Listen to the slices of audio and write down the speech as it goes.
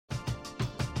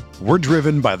We're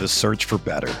driven by the search for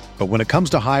better. But when it comes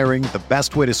to hiring, the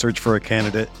best way to search for a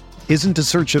candidate isn't to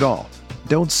search at all.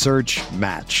 Don't search,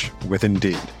 match with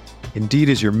Indeed. Indeed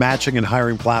is your matching and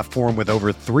hiring platform with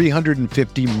over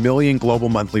 350 million global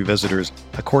monthly visitors,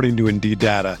 according to Indeed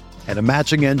data, and a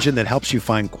matching engine that helps you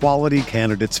find quality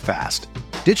candidates fast.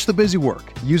 Ditch the busy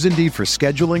work. Use Indeed for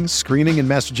scheduling, screening, and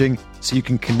messaging so you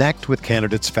can connect with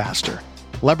candidates faster.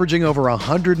 Leveraging over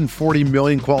 140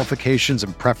 million qualifications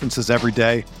and preferences every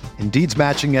day, Indeed's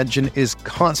matching engine is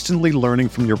constantly learning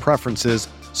from your preferences,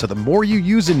 so the more you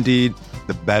use Indeed,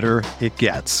 the better it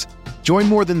gets. Join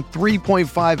more than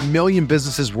 3.5 million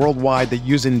businesses worldwide that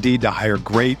use Indeed to hire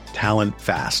great talent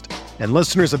fast. And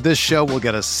listeners of this show will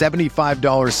get a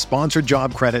 $75 sponsored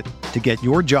job credit to get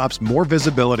your jobs more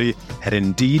visibility at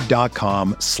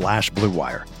Indeed.com/Blue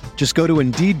Wire. Just go to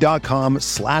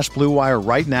Indeed.com/Blue Wire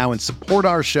right now and support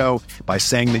our show by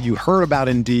saying that you heard about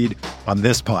Indeed on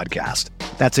this podcast.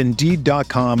 That's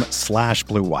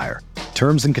Indeed.com/Blue Wire.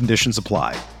 Terms and conditions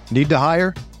apply. Need to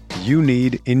hire? You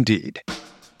need Indeed.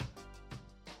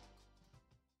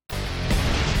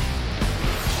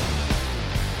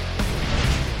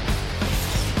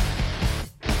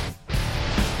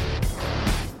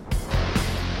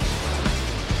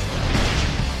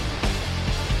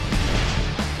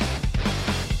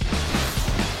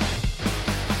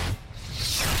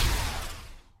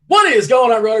 What is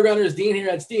going on, RotoGrinders? Dean here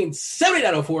at Dean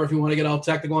 7904. If you want to get all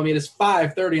technical, I mean, it's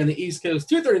 5:30 on the East Coast,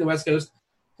 2:30 on the West Coast,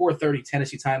 4:30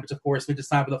 Tennessee time, which of course means it's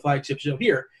time for the flagship show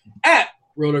here at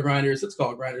RotoGrinders. It's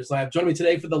called Grinders Live. Joining me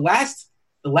today for the last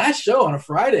show on a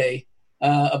Friday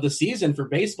of the season for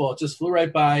baseball. It just flew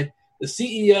right by. The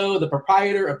CEO, the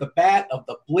proprietor of the Bat, of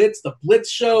the Blitz. The Blitz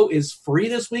show is free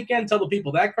this weekend. Tell the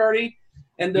people that, Cardi.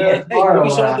 And hey, we'll be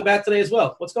showing up the Bat today as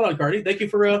well. What's going on, Cardi? Thank you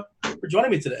for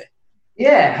joining me today.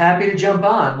 Yeah, happy to jump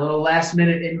on. Little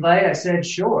last-minute invite. I said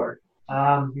sure.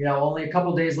 Only a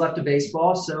couple days left of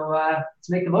baseball, so let's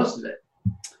make the most of it.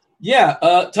 Yeah,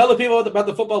 tell the people about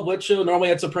the Football Blitz show. Normally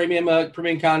it's a premium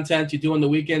content you do on the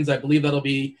weekends. I believe that'll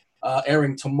be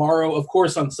airing tomorrow. Of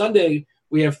course, on Sunday,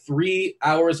 we have 3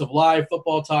 hours of live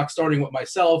football talk, starting with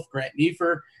myself, Grant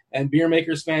Neefer, and Beer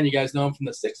Makers Fan. You guys know him from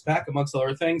the Six Pack, amongst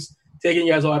other things. Taking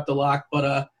you guys all up to lock,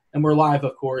 and we're live,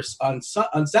 of course, on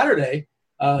Saturday.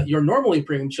 Your normally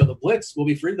premium show, The Blitz, will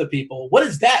be free to the people. What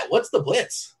is that? What's The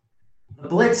Blitz? The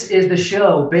Blitz is the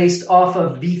show based off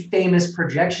of the famous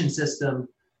projection system,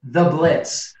 The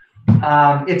Blitz.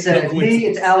 It's me,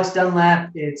 it's Alex Dunlap,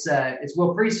 it's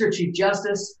Will Priester, Chief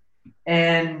Justice,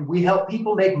 and we help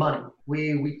people make money.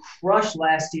 We crushed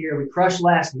last year, we crushed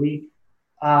last week,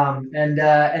 and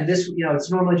this, it's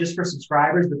normally just for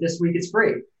subscribers, but this week it's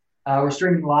free. We're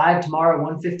streaming live tomorrow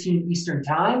at 1:15 Eastern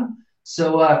Time.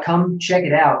 So come check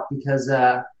it out because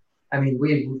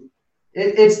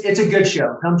it's a good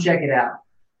show. Come check it out.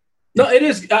 No, it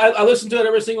is. I listen to it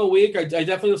every single week. I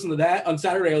definitely listen to that. On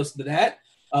Saturday, I listen to that.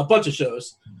 A bunch of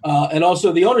shows. And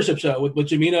also the ownership show with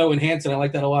Jamino and Hanson. I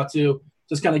like that a lot too.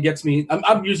 Just kind of gets me.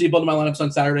 I'm usually building my lineups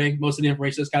on Saturday. Most of the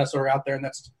information is kind of sort of out there, and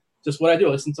that's just what I do.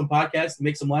 I listen to some podcasts,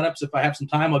 make some lineups. If I have some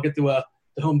time, I'll get to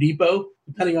the Home Depot,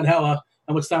 depending on how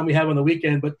much time we have on the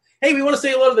weekend. But hey, we want to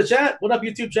say hello to the chat. What up,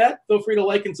 YouTube chat? Feel free to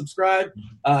like and subscribe.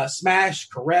 Smash,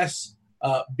 caress,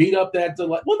 beat up that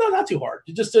well, no, not too hard.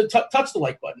 Just to touch the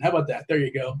like button. How about that? There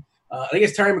you go. I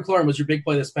guess Terry McLaurin was your big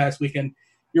play this past weekend.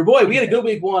 Your boy, we had a good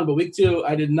week 1, but week 2,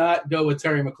 I did not go with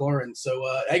Terry McLaurin. So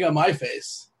egg on my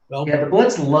face. Well, yeah, the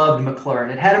Blitz loved McLaurin.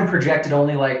 It had him projected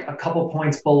only like a couple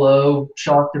points below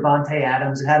chalk Devontae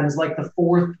Adams. It had him as like the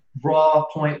 4th raw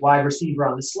point wide receiver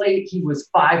on the slate. He was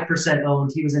 5%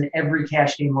 owned. He was in every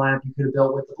cash game lineup you could have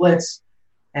built with the Blitz,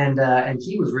 and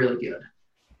he was really good.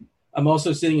 I'm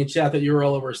also seeing in chat that you were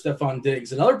all over Stephon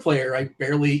Diggs, another player I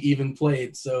barely even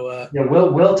played. So yeah,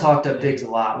 Will talked up Diggs a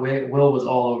lot. Will was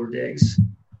all over Diggs.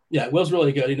 Yeah, Will's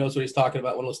really good. He knows what he's talking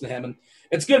about when listening to him, and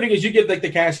it's good because you give like the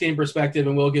cash game perspective,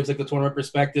 and Will gives like the tournament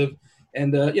perspective,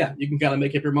 and you can kind of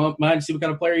make up your mind, see what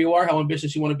kind of player you are, how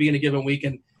ambitious you want to be in a given week,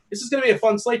 and this is going to be a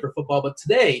fun slate for football. But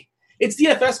today, it's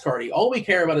DFS, Cardi. All we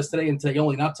care about is today and today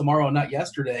only, not tomorrow, not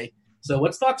yesterday. So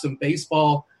let's talk some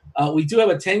baseball. We do have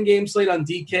a 10-game slate on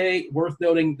DK. Worth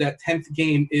noting that 10th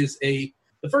game is the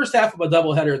first half of a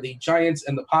doubleheader, the Giants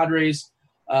and the Padres.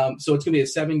 So it's going to be a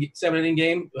seven-inning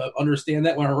game. Understand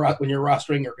that when you're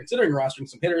rostering or considering rostering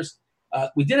some hitters.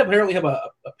 We did apparently have a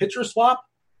pitcher swap.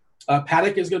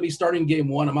 Paddock is going to be starting game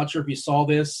 1. I'm not sure if you saw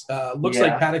this. Looks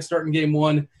like Paddock starting game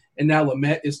 1, and now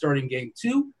Lamet is starting game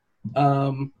 2,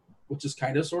 which is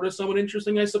kind of sort of somewhat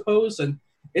interesting, I suppose. And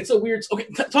it's a weird – okay,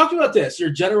 talk about this, your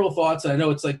general thoughts. I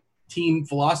know it's like team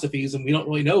philosophies, and we don't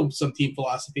really know some team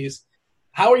philosophies.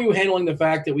 how are you handling the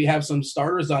fact that we have some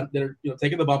starters on that are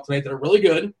taking the bump tonight that are really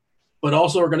good, but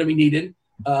also are going to be needed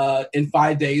in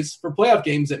 5 days for playoff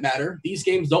games that matter? These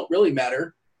games don't really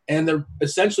matter, and they're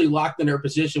essentially locked in their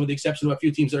position with the exception of a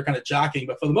few teams that are kind of jockeying.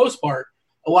 But for the most part,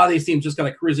 a lot of these teams just kind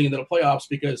of cruising into the playoffs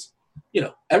because,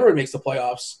 everyone makes the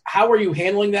playoffs. How are you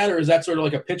handling that, or is that sort of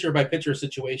like a pitcher-by-pitcher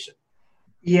situation?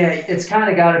 Yeah, it's kind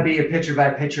of got to be a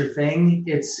pitcher-by-pitcher thing.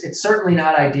 It's certainly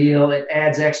not ideal. It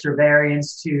adds extra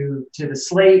variance to the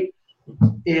slate.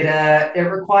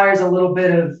 It requires a little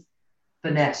bit of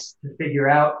finesse to figure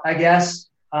out, I guess.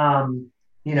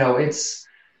 It's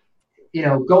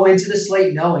go into the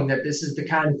slate knowing that this is the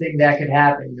kind of thing that could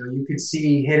happen. You could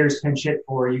see hitters pinch hit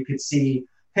for. You could see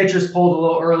pitchers pulled a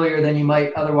little earlier than you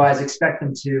might otherwise expect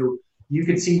them to. You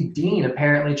could see Dean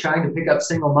apparently trying to pick up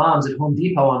single moms at Home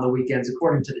Depot on the weekends,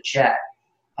 according to the chat.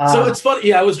 So it's funny.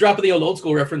 Yeah, I was dropping the old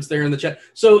school reference there in the chat.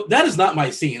 So that is not my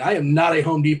scene. I am not a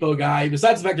Home Depot guy.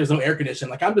 Besides the fact there's no air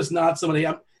conditioning, like I'm just not somebody.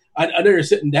 I know you're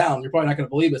sitting down. You're probably not going to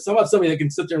believe it. So I'm not somebody that can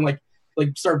sit there and like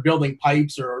start building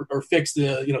pipes or fix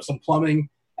some plumbing.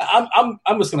 I'm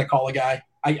just going to call a guy.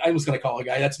 I'm just going to call a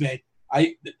guy. That's me.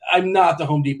 I'm not the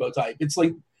Home Depot type. It's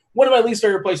like one of my least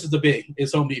favorite places to be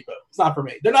is Home Depot. It's not for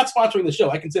me. They're not sponsoring the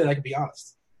show. I can say that. I can be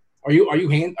honest. Are you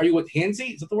with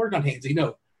handsy? Is that the word? Not handsy.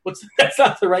 No. That's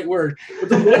not the right word.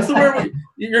 What's the word?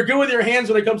 You're good with your hands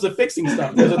when it comes to fixing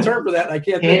stuff. There's a term for that. I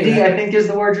can't. Handy, I think, is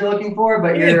the word you're looking for.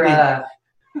 But you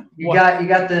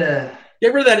got the.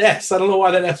 Get rid of that S. I don't know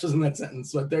why that S was in that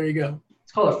sentence, but there you go.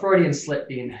 It's called a Freudian slip,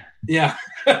 Dean. Yeah.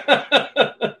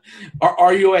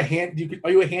 Are you a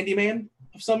handyman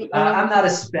of some? I'm not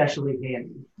especially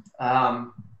handy. I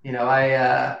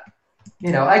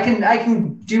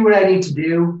can do what I need to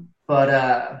do, but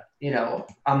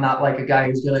I'm not like a guy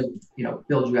who's gonna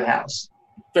build you a house.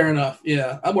 Fair enough.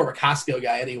 Yeah, I'm more of a Costco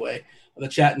guy anyway. The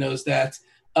chat knows that.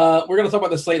 We're going to talk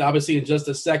about the slate obviously in just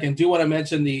a second. Do want to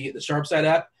mention the SharpSide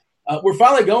app. We're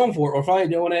finally going for it. We're finally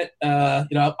doing it.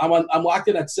 I'm locked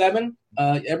in at 7.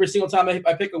 Every single time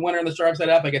I pick a winner in the SharpSide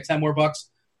app, I get 10 more bucks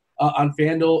on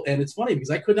FanDuel. And it's funny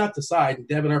because I could not decide. And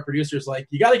Devin, our producer, is like,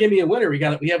 you got to give me a winner. We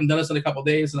haven't done this in a couple of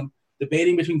days, and I'm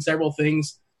debating between several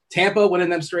things. Tampa winning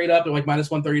them straight up at like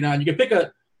 -139. You can pick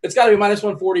it's got to be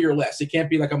 -140 or less. It can't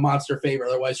be like a monster favor.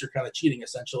 Otherwise, you're kind of cheating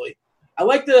essentially. I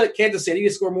like the Kansas City to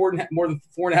score more than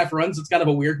 4.5 runs. It's kind of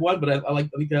a weird one, but I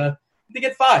think they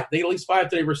get 5. They get at least 5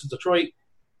 today versus Detroit.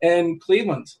 And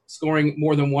Cleveland scoring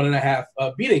more than 1.5,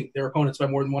 beating their opponents by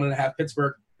more than 1.5.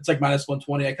 Pittsburgh, it's like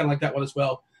 -120. I kind of like that one as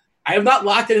well. I have not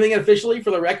locked anything officially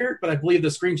for the record, but I believe the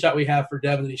screenshot we have for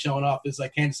Devin that he's showing off is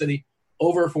like Kansas City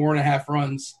over 4.5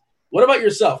 runs. What about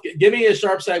yourself? Give me a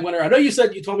SharpSide winner. I know you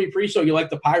told me pre-show you like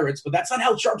the Pirates, but that's not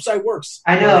how SharpSide works.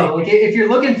 I know. Like, if you're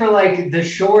looking for like the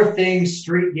sure thing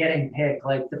street getting pick,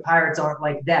 like the Pirates aren't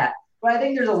like that. But I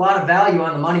think there's a lot of value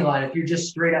on the money line if you're just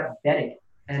straight up betting it.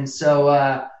 And so,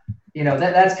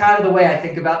 that's kind of the way I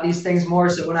think about these things more.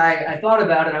 So when I thought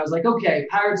about it, I was like, okay,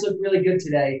 Pirates look really good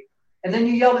today. And then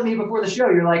you yelled at me before the show.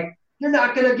 You're like, you're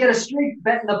not going to get a streak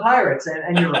betting the Pirates.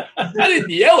 And you're right. I didn't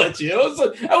yell at you.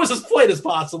 I was as polite as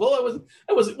possible. I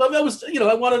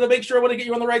wanted to make sure I want to get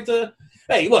you on the right to,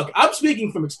 hey, look, I'm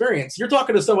speaking from experience. You're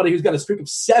talking to somebody who's got a streak of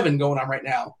 7 going on right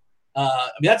now.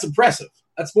 That's impressive.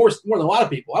 That's more than a lot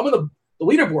of people. I'm on the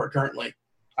leaderboard currently.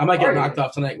 I might get knocked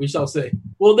off tonight. We shall see.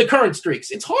 Well, the current streaks.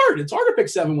 It's hard. It's hard to pick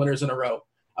 7 winners in a row.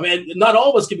 I mean, not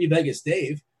all of us can be Vegas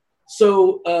Dave.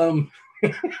 So,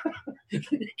 there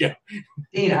you go.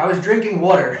 Dean, I was drinking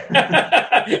water.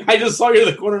 I just saw you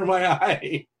in the corner of my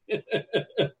eye.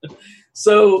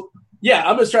 So, yeah,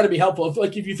 I'm just trying to be helpful.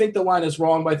 If you think the line is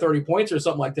wrong by 30 points or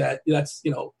something like that, that's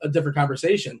a different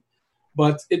conversation.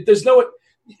 But there's no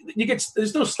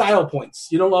style points.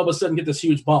 You don't all of a sudden get this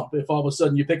huge bump if all of a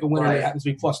sudden you pick a winner that happens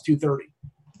to be plus 230.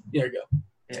 There you go.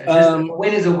 Yeah, a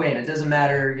win is a win. It doesn't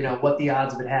matter, what the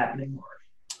odds of it happening are.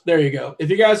 There you go.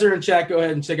 If you guys are in chat, go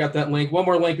ahead and check out that link. One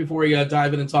more link before we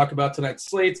dive in and talk about tonight's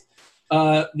slate.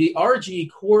 The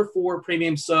RG Core 4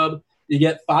 Premium Sub, you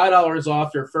get $5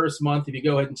 off your first month if you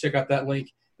go ahead and check out that link.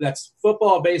 That's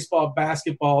football, baseball,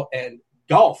 basketball, and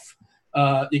golf.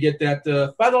 You get that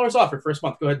 $5 off your first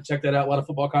month. Go ahead and check that out. A lot of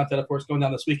football content, of course, going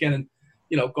down this weekend. And,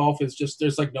 golf is just –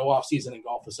 there's like no off season in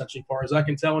golf, essentially, as far as I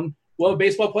can tell. And we'll have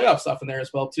baseball playoff stuff in there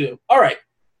as well, too. All right.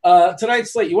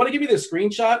 Tonight's slate. You want to give me the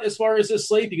screenshot as far as this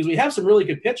slate? Because we have some really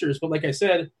good pitchers, but like I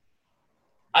said,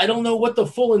 I don't know what the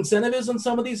full incentive is on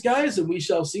some of these guys, and we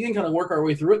shall see and kind of work our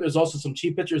way through it. There's also some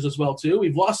cheap pitchers as well, too.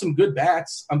 We've lost some good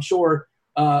bats. I'm sure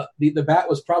the bat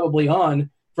was probably on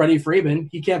Freddie Freeman.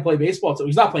 He can't play baseball, so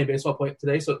he's not playing baseball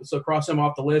today, so cross him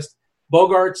off the list.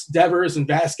 Bogarts, Devers, and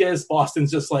Vasquez.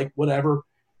 Boston's just like, whatever.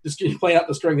 just playing out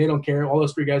the string. They don't care. All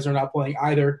those three guys are not playing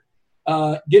either.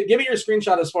 Give me your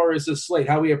screenshot as far as this slate.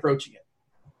 How are we approaching it?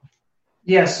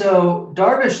 Yeah, so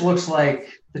Darvish looks like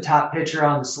the top pitcher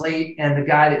on the slate and the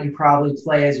guy that you probably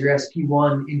play as your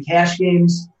SP1 in cash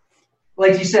games.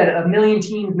 Like you said, a million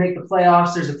teams make the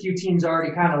playoffs. There's a few teams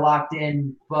already kind of locked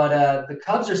in, but the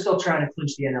Cubs are still trying to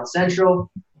clinch the NL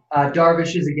Central.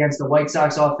 Darvish is against the White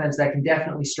Sox offense that can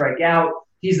definitely strike out.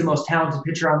 He's the most talented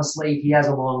pitcher on the slate. He has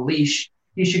a long leash.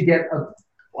 He should get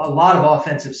a lot of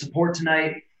offensive support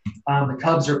tonight. The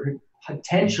Cubs are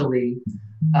potentially,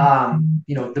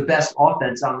 the best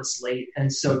offense on the slate.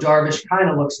 And so Darvish kind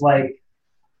of looks like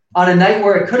on a night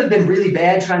where it could have been really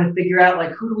bad trying to figure out,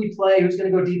 like, who do we play? Who's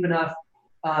going to go deep enough?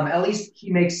 At least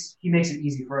he makes it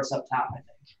easy for us up top, I think.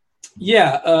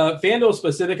 Yeah, FanDuel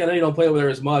specific. I know you don't play over there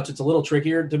as much. It's a little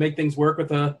trickier to make things work with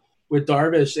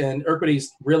Darvish, and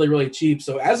Urquidy's really, really cheap.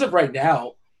 So as of right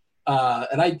now,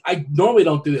 and I normally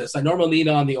don't do this. I normally lean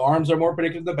on the arms are more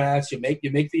predictive than the bats. You make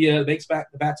the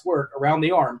bats work around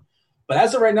the arm. But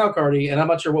as of right now, Cardi, and I'm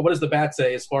not sure what does the bat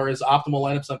say as far as optimal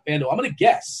lineups on FanDuel. I'm going to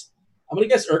guess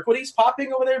Urquidy's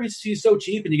popping over there because he's so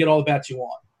cheap and you get all the bats you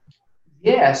want.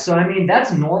 Yeah, so I mean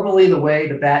that's normally the way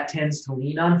the bat tends to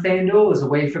lean on FanDuel is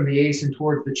away from the ace and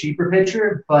towards the cheaper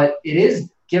pitcher, but it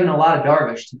is giving a lot of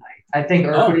Darvish tonight. I think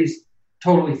Urquidy's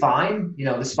totally fine.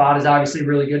 The spot is obviously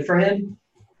really good for him,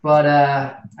 but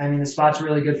the spot's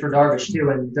really good for Darvish too,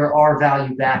 and there are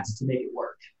value bats to make it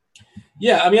work.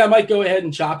 Yeah, I might go ahead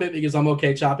and chop it because I'm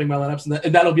okay chopping my lineups,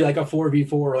 and that'll be like a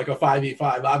 4v4 or like a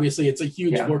 5v5. Obviously, it's a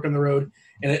huge work on the road,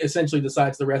 and it essentially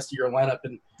decides the rest of your lineup.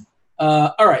 And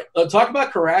all right, let's talk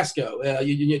about Carrasco.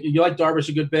 You like Darvish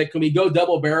a good bit. Can we go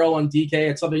double barrel on DK?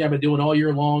 It's something I've been doing all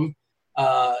year long,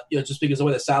 just because of the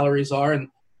way the salaries are. And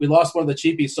we lost one of the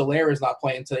cheapies. Soler is not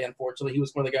playing today, unfortunately. He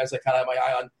was one of the guys I kind of have my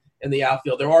eye on in the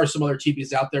outfield. There are some other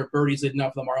cheapies out there. Birdie's leading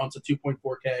up for them. Marlon's at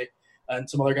 2.4K. And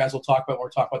some other guys we'll talk about when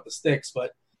we talk about the sticks.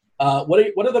 But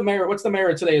what's the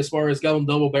merit today as far as going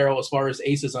double barrel as far as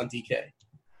aces on DK?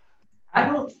 I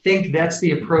don't think that's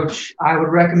the approach I would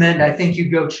recommend. I think you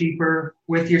go cheaper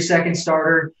with your second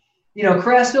starter.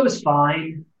 Carrasco is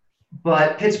fine,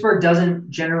 but Pittsburgh doesn't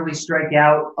generally strike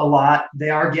out a lot. They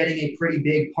are getting a pretty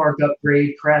big park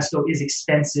upgrade. Carrasco is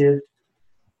expensive.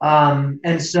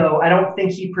 And so I don't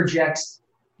think he projects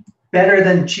better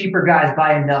than cheaper guys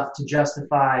by enough to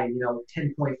justify,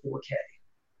 10.4K.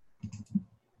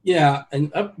 Yeah,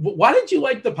 and why did you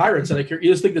like the Pirates? You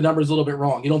just think the number's a little bit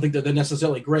wrong. You don't think that they're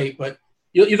necessarily great, but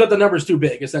you thought the number's too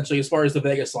big, essentially, as far as the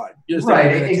Vegas line.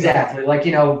 Right, exactly.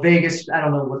 Vegas, I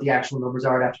don't know what the actual numbers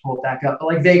are. I'd have to pull it back up.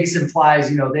 But, Vegas implies,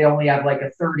 they only have,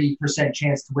 a 30%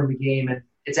 chance to win the game, and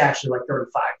it's actually, 35% or 36%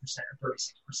 or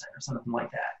something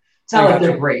like that. It's not like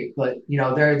they're great, but,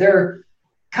 they're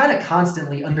kind of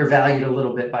constantly undervalued a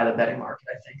little bit by the betting market,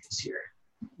 I think, this year.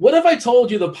 What if I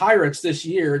told you the Pirates this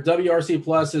year, WRC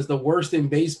Plus is the worst in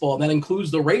baseball, and that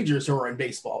includes the Rangers who are in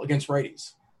baseball against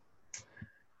righties?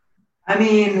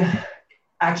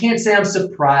 I can't say I'm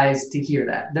surprised to hear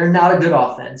that. They're not a good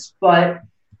offense, but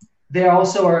they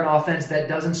also are an offense that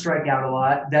doesn't strike out a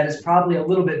lot. That is probably a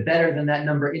little bit better than that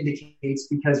number indicates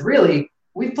because really –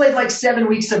 we've played 7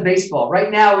 weeks of baseball.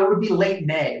 Right now, it would be late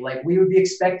May. We would be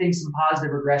expecting some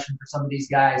positive regression for some of these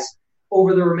guys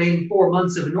over the remaining 4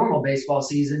 months of a normal baseball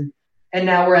season. And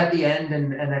now we're at the end.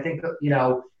 And I think,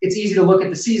 it's easy to look at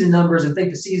the season numbers and think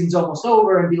the season's almost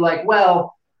over and be like,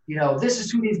 well, this is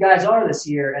who these guys are this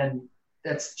year. And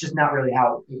that's just not really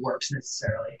how it works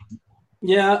necessarily.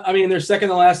 Yeah. They're second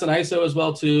to last in ISO as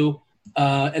well, too.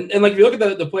 And if you look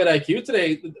at the plate IQ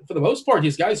today, for the most part,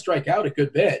 these guys strike out a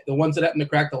good bit. The ones that happen to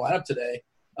crack the lineup today,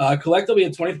 collectively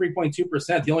at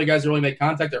 23.2%. The only guys that really make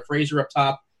contact are Frazier up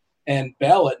top and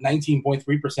Bell at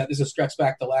 19.3%. This is stretched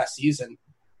back to last season.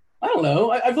 I don't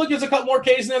know. I feel like there's a couple more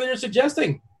Ks in there than you're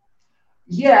suggesting.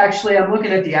 Yeah, actually, I'm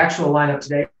looking at the actual lineup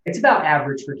today. It's about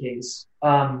average for Ks,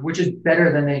 which is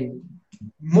better than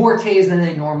more Ks than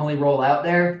they normally roll out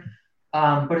there.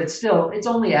 But it's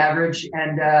only average.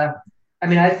 And,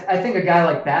 I think a guy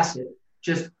like Bassett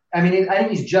I think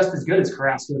he's just as good as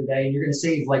Carrasco today, and you're going to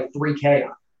save 3K on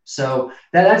him. So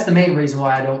that's the main reason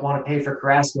why I don't want to pay for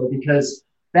Carrasco, because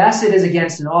Bassett is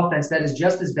against an offense that is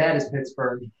just as bad as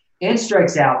Pittsburgh and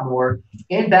strikes out more.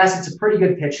 And Bassett's a pretty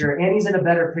good pitcher, and he's in a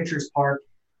better pitcher's park,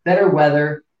 better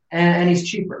weather, and he's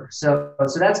cheaper. So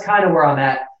that's kind of where I'm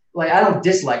at. I don't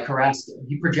dislike Carrasco.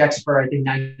 He projects for, I think,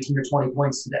 19 or 20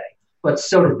 points today. But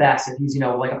so does Bassett. He's,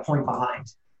 a point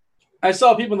behind. I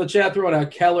saw people in the chat throwing out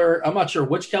Keller. I'm not sure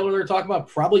which Keller they're talking about.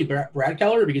 Probably Brad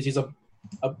Keller, because he's a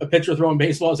pitcher throwing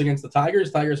baseballs against the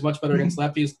Tigers. Tigers much better against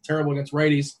lefties, terrible against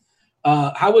righties.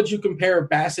 How would you compare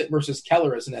Bassett versus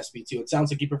Keller as an SP2? It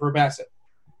sounds like you prefer Bassett.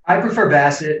 I prefer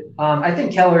Bassett. I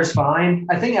think Keller's fine.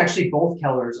 I think actually both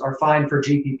Kellers are fine for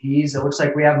GPPs. It looks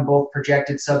like we have them both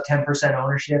projected sub 10%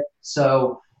 ownership.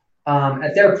 So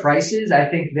at their prices, I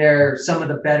think they're some of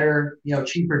the better,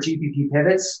 cheaper GPP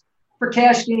pivots. For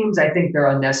cash games, I think they're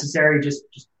unnecessary. Just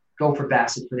go for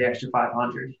Bassett for the extra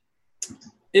 500.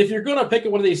 If you're going to pick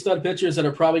one of these stud pitchers that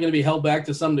are probably going to be held back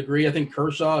to some degree, I think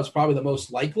Kershaw is probably the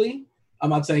most likely. I'm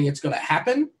not saying it's going to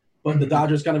happen, but the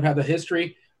Dodgers kind of have the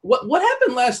history. What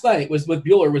happened last night was with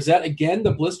Buehler. Was that, again,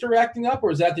 the blister acting up, or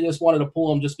was that they just wanted to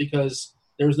pull him just because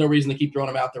there was no reason to keep throwing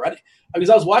him out there? Because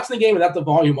I was watching the game without the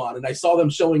volume on, and I saw them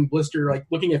showing blister, like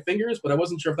looking at fingers, but I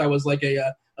wasn't sure if that was like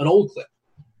an old clip.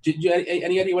 Did you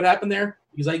any idea what happened there?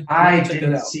 Because I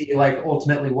didn't see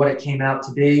ultimately what it came out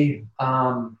to be.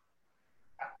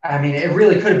 I mean, it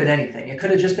really could have been anything. It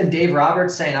could have just been Dave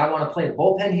Roberts saying, I want to play the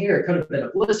bullpen here. It could have been a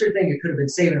blister thing. It could have been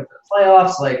saving him for the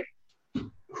playoffs. Like,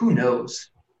 who knows?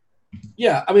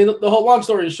 Yeah, I mean, the whole long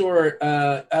story short,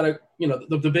 out of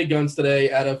the big guns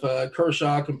today, out of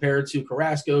Kershaw compared to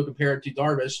Carrasco, compared to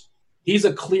Darvish, he's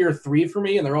a clear 3 for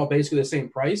me, and they're all basically the same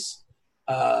price.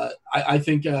 I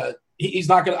think he's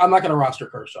not gonna. I'm not gonna roster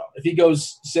Kershaw. If he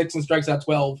goes 6 and strikes out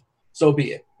 12, so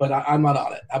be it. But I'm not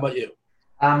on it. How about you?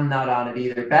 I'm not on it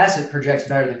either. Bassett projects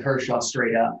better than Kershaw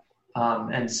straight up,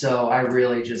 and so I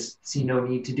really just see no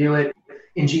need to do it.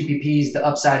 In GPPs, the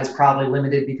upside is probably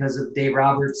limited because of Dave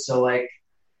Roberts. So,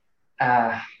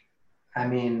 I'm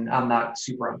not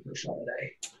super on Kershaw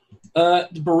today.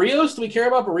 Barrios, do we care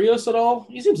about Barrios at all?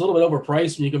 He seems a little bit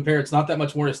overpriced when you compare. It's not that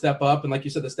much more to step up. And like you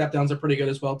said, the step downs are pretty good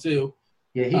as well, too.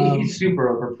 Yeah, he's super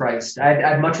overpriced.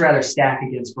 I'd much rather stack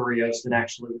against Barrios than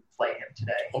actually play him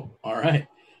today. Oh, all right.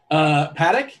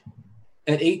 Paddock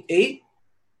at 8.8?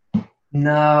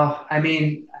 No,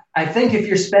 I think if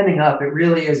you're spending up, it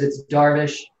really is. It's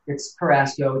Darvish, it's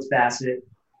Carrasco, it's Bassett,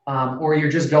 or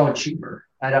you're just going cheaper.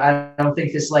 I don't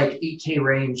think this 8K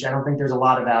range. I don't think there's a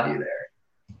lot of value there.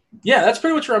 Yeah, that's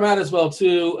pretty much where I'm at as well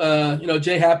too.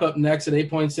 Jay Happ up next at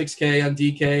 8.6K on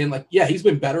DK, and he's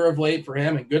been better of late for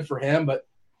him and good for him, but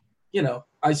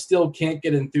I still can't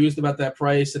get enthused about that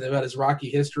price and about his rocky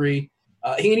history.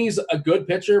 Heaney's a good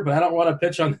pitcher, but I don't want to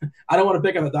pick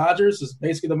on the Dodgers. Is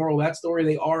basically the moral of that story.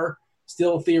 They are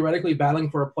still theoretically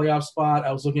battling for a playoff spot.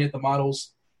 I was looking at the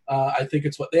models. I think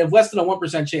they have less than a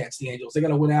 1% chance. The Angels, they got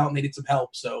to win out and they need some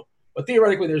help. So, but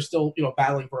theoretically, they're still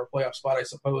battling for a playoff spot. I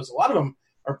suppose a lot of them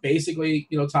are basically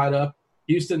tied up.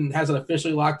 Houston hasn't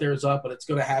officially locked theirs up, but it's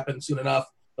going to happen soon enough.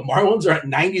 The Marlins are at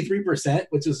 93%,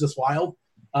 which is just wild.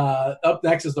 Up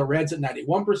next is the Reds at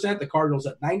 91%. The Cardinals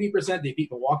at 90%. They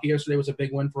beat Milwaukee yesterday. It was a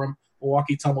big win for them.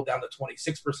 Milwaukee tumbled down to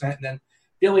 26%. And then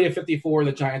Philly at 54%,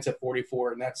 the Giants at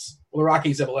 44%. And the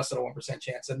Rockies have a less than a 1%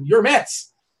 chance. And your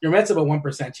Mets have a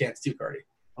 1% chance too, Cardi.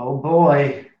 Oh,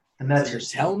 boy. The Mets are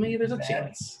so telling me there's a bad.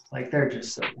 chance. They're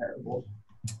just so terrible.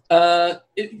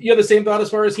 You have the same thought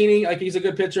as far as Heaney? He's a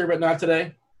good pitcher, but not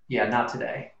today? Yeah, not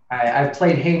today. I've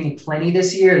played Heaney plenty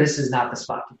this year. This is not the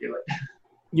spot to do it.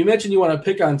 You mentioned you want to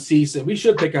pick on Cease, and we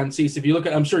should pick on Cease. If you look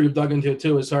at, I'm sure you've dug into it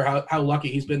too, as far how lucky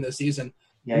he's been this season.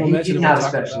 Yeah, he's not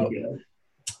especially good.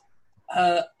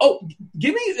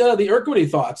 Give me the Urquidy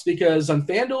thoughts, because on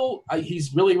FanDuel,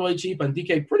 he's really, really cheap. On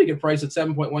DK, pretty good price at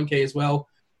 7.1K as well.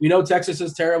 We know Texas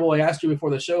is terrible. I asked you before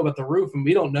the show about the roof, and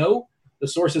we don't know. The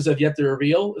sources have yet to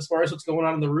reveal as far as what's going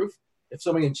on the roof. If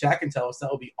somebody in chat can tell us, that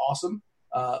would be awesome.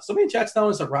 Somebody in chat's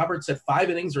telling us that Robert said 5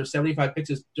 innings or 75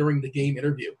 pitches during the game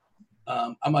interview.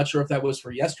 I'm not sure if that was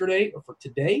for yesterday or for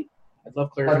today. I'd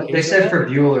love clarification. They said for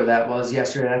Buehler that was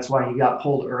yesterday. That's why he got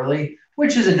pulled early,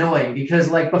 which is annoying because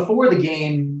before the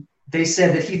game, they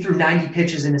said that he threw 90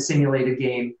 pitches in a simulated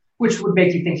game, which would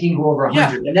make you think he can go over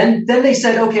 100. Yeah. And then they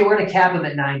said, okay, we're going to cap him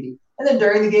at 90. And then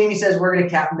during the game, he says we're going to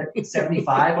cap him at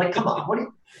 75. Come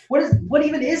on, what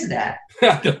even is that?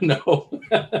 I don't know.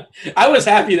 I was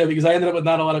happy though because I ended up with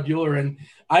not a lot of Buehler, and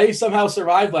I somehow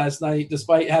survived last night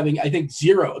despite having, I think,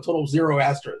 a total of 0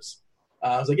 Astros.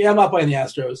 I was like, yeah, I'm not playing the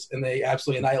Astros, and they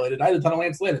absolutely annihilated. I had a ton of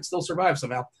Lance Lynn. It still survived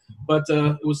somehow, but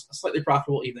it was a slightly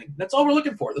profitable evening. That's all we're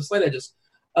looking for. The slight edges.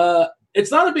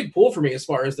 It's not a big pool for me as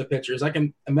far as the pitchers. I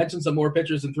can mention some more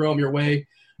pitchers and throw them your way.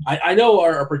 I know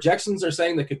our projections are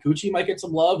saying that Kikuchi might get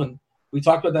some love, and we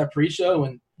talked about that pre-show,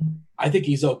 and I think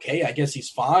he's okay. I guess he's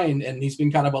fine, and he's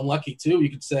been kind of unlucky too, you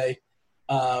could say.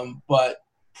 But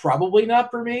probably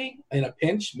not for me. In a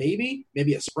pinch, maybe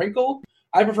a sprinkle.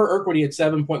 I prefer Urquidy at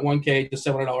 7.1K to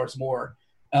 $700 more.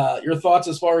 Your thoughts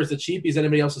as far as the cheapies,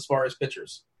 anybody else as far as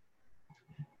pitchers?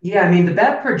 Yeah, the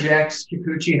bet projects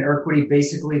Kikuchi and Urquidy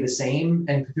basically the same,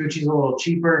 and Kikuchi's a little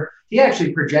cheaper. He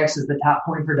actually projects as the top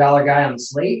point per dollar guy on the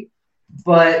slate.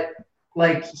 but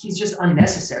like he's just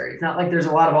unnecessary. It's not like there's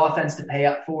a lot of offense to pay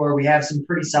up for. We have some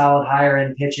pretty solid higher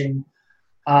end pitching.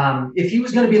 If he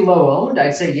was going to be low owned,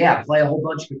 I'd say, yeah, play a whole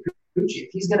bunch of Kikuchi. If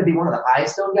he's going to be one of the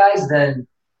highest owned guys, then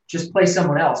just play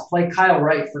someone else. Play Kyle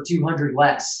Wright for 200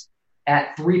 less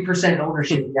at 3%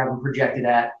 ownership you have him projected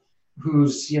at,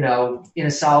 who's, in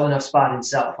a solid enough spot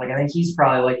himself. Like, I think he's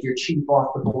probably like your cheap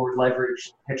off the board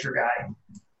leverage pitcher guy.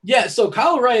 Yeah, so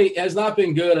Kyle Wright has not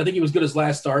been good. I think he was good his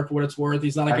last start for what it's worth.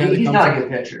 He's not a guy he's not a good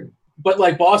pitcher. But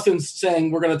like Boston's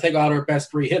saying, we're going to take out our best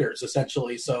 3 hitters,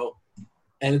 essentially. So,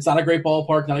 and it's not a great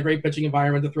ballpark, not a great pitching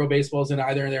environment to throw baseballs in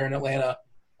either there in Atlanta,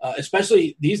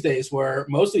 especially these days where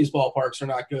most of these ballparks are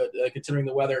not good, considering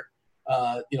the weather.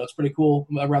 It's pretty cool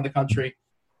around the country.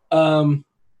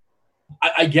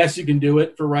 I guess you can do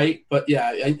it for Wright, but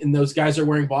yeah, and those guys are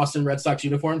wearing Boston Red Sox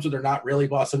uniforms, so they're not really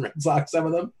Boston Red Sox, some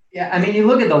of them. Yeah, I mean, you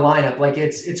look at the lineup, like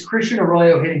it's Christian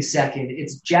Arroyo hitting second,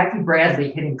 it's Jackie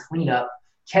Bradley hitting cleanup,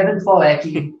 Kevin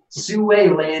Foecke, Sue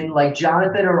Lin, like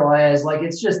Jonathan Arroyas, like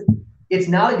it's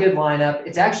not a good lineup.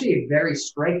 It's actually a very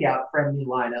strikeout-friendly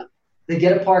lineup. They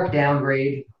get a park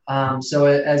downgrade, so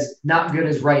as not good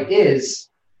as Wright is,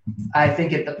 I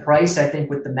think at the price, I think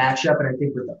with the matchup, and I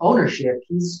think with the ownership,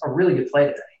 he's a really good play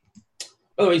today.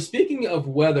 By the way, speaking of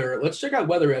weather, let's check out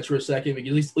Weather Edge for a second.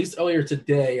 Because at least earlier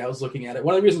today, I was looking at it.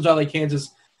 One of the reasons I like Kansas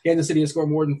City to score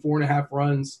more than 4.5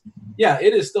 runs. Yeah,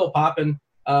 it is still popping.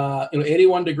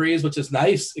 81 degrees, which is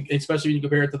nice, especially when you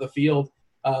compare it to the field.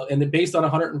 And then based on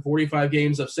 145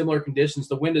 games of similar conditions,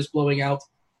 the wind is blowing out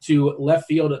to left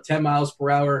field at 10 miles per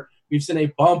hour. We've seen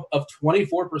a bump of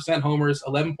 24% homers,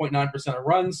 11.9% of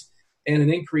runs, and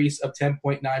an increase of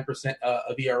 10.9%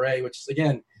 of ERA, which is,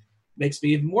 again, makes me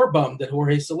even more bummed that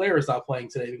Jorge Soler is not playing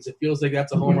today because it feels like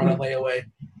that's a home run on layaway.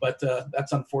 But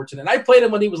that's unfortunate. And I played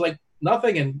him when he was like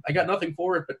nothing, and I got nothing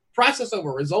for it. But process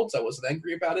over results, I wasn't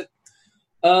angry about it.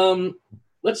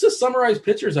 Let's just summarize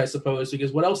pitchers, I suppose,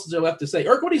 because what else is there left to say?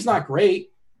 Urquidy's not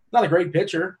great. Not a great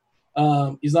pitcher.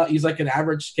 He's like an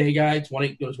average K guy,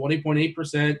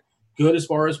 20.8%. Good as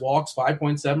far as walks,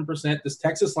 5.7%. This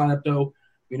Texas lineup, though,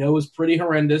 we know is pretty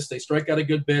horrendous. They strike out a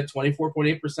good bit,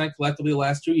 24.8% collectively the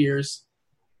last 2 years.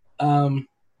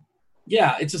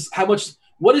 It's just how much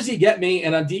 – what does he get me?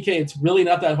 And on DK, it's really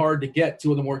not that hard to get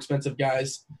two of the more expensive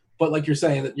guys. But like you're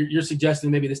saying, that you're suggesting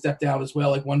maybe to step down as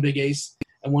well, like one big ace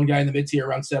and one guy in the mid-tier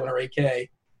around 7 or 8K.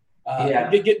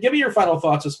 Give me your final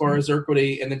thoughts as far as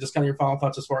Urquidy, and then just kind of your final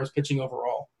thoughts as far as pitching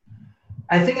overall.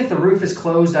 I think if the roof is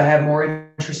closed, I have more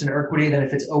interest in Urquidy than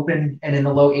if it's open and in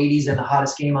the low 80s and the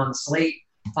hottest game on the slate.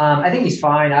 I think he's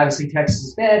fine. Obviously, Texas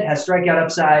is bad, has strikeout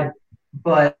upside,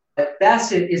 but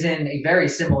Bassett is in a very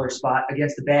similar spot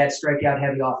against the bad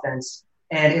strikeout-heavy offense,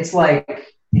 and it's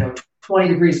like 20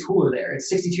 degrees cooler there. It's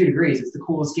 62 degrees. It's the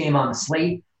coolest game on the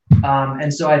slate,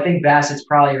 and so I think Bassett's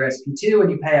probably your SP2,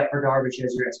 and you pay up for Darvish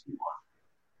as your SP1.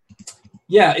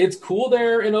 Yeah, it's cool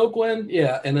there in Oakland.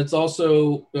 Yeah, and it's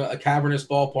also a cavernous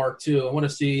ballpark too. I want to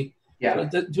see. Yeah.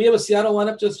 Do we have a Seattle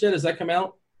lineup just yet? Has that come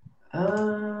out?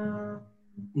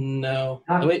 No.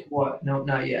 What? No,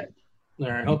 not yet. All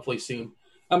right, hopefully soon.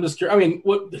 I'm just curious. I mean,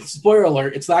 spoiler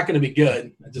alert, it's not going to be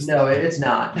good. No, it's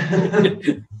not.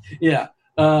 Yeah.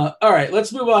 All right,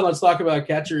 let's move on. Let's talk about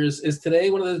catchers. Is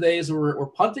today one of those days where we're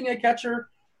punting a catcher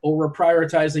or we're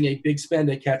prioritizing a big spend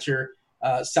at catcher?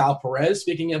 Sal Perez,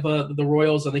 speaking of the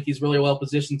Royals, I think he's really well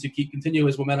positioned to continue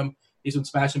his momentum. He's been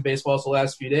smashing baseballs the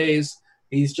last few days.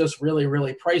 He's just really,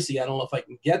 really pricey. I don't know if I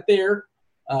can get there.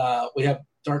 We have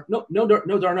no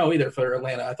Darno either for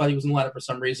Atlanta. I thought he was in Atlanta for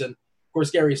some reason. Of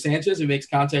course, Gary Sanchez, who makes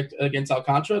contact against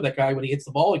Alcantara. That guy, when he hits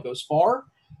the ball, it goes far.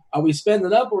 Are we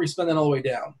spending up or are we spending all the way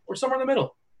down? Or somewhere in the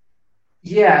middle?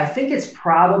 Yeah, I think it's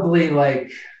probably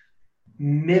like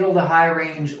middle to high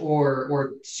range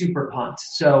or super punt.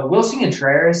 So Wilson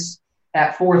Contreras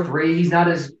at 4.3, he's not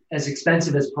as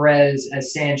expensive as Perez,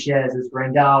 as Sanchez, as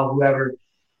Grandal, whoever.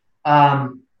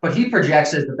 But he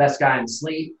projects as the best guy on the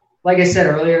slate. Like I said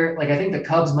earlier, I think the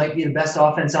Cubs might be the best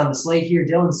offense on the slate here.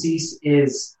 Dylan Cease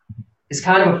is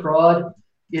kind of a fraud.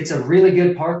 It's a really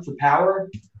good park for power.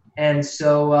 And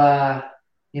so, I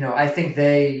think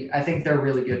they're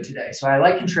really good today. So I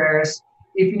like Contreras.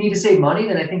 If you need to save money,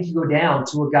 then I think you go down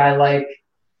to a guy like,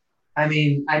 I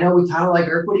know we kind of like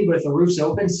Urquidy, but if the roof's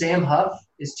open, Sam Huff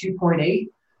is 2.8.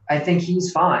 I think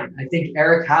he's fine. I think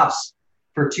Eric House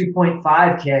for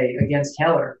 2.5K against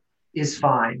Keller is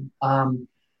fine.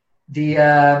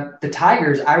 The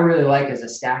Tigers I really like as a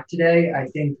stack today. I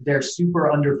think they're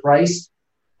super underpriced.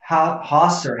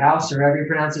 House or however you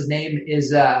pronounce his name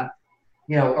is a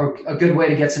good way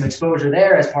to get some exposure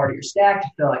there as part of your stack to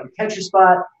fill out your catcher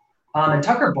spot. And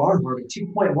Tucker Barnhart at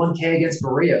 2.1K against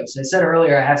Barrios. I said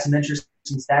earlier I have some interest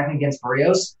in stacking against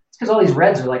Barrios. It's because all these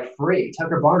Reds are like free.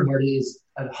 Tucker Barnhart is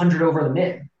 100 over the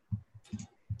min.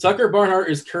 Tucker Barnhart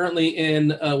is currently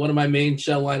in one of my main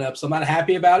shell lineups. I'm not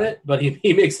happy about it, but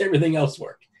he makes everything else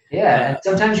work. Yeah,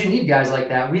 sometimes you need guys like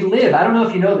that. I don't know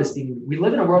if you know this, Dean, we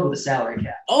live in a world with a salary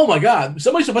cap. Oh, my God.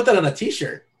 Somebody should put that on a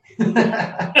T-shirt.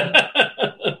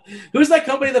 Who's that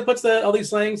company that puts all these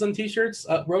slangs on T-shirts?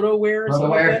 RotoWear or something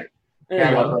like that?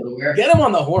 RotoWear. Get them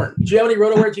on the horn. Do you have any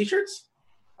RotoWear T-shirts?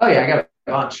 Oh, yeah, I got a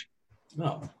bunch.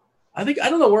 Oh, I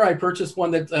don't know where I purchased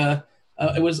one that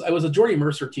it was a Jordy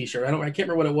Mercer T-shirt. I can't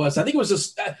remember what it was. I think it was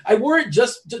just I wore it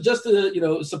just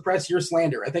to suppress your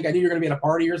slander. I think I knew you were going to be at a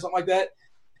party or something like that,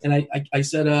 and I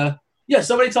said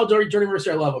somebody tell Jordy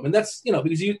Mercer I love him, and that's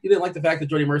because you didn't like the fact that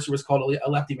Jordy Mercer was called a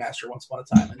lefty master once upon a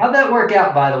time. How'd that work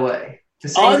out, by the way? The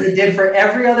same as it did for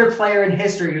every other player in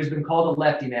history who's been called a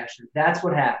lefty master. That's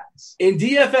what happens. In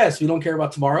DFS, we don't care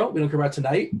about tomorrow. We don't care about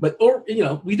tonight. We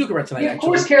do care about tonight. We, of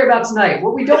course, care about tonight.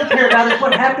 What we don't care about is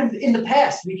what happened in the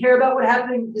past. We care about what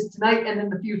happened is tonight and in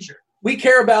the future. We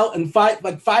care about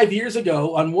 5 years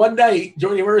ago on one night,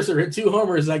 Jordy Mercer hit 2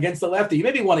 homers against the lefty.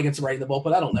 Maybe one against the right in the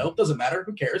bullpen. I don't know. It doesn't matter.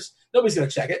 Who cares? Nobody's going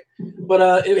to check it.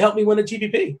 But it helped me win a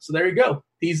GPP. So there you go.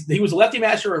 He was a lefty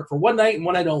master for one night and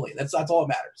one night only. That's all that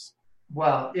matters.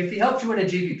 Well, if he helped you win a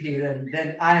GPP,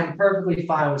 then I am perfectly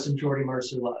fine with some Jordy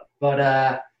Mercer love. But,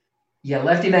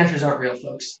 lefty masters aren't real,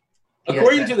 folks.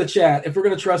 According to the chat, if we're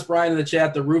going to trust Brian in the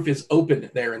chat, the roof is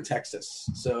open there in Texas.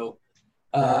 So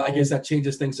I guess that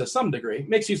changes things to some degree.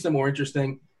 Makes Houston more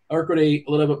interesting. Arcade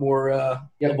a little bit more. I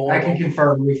can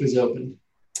confirm roof is open.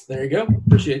 There you go.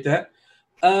 Appreciate that.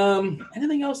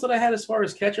 Anything else that I had as far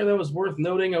as catcher that was worth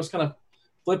noting? I was kind of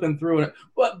flipping through it.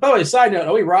 But by the way, side note,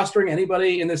 are we rostering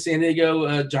anybody in the San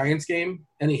Diego Giants game?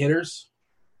 Any hitters?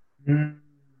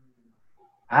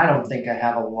 I don't think I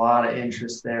have a lot of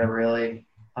interest there, really.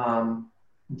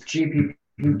 GPP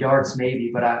darts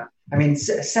maybe, but I mean,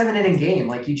 7-inning game,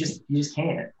 like you just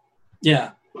can't.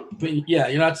 Yeah, but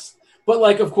you're not.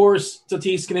 But of course,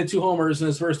 Tatis can hit 2 homers in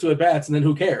his first 2 at bats, and then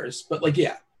who cares? But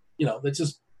that's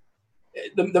just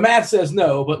the math says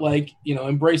no. But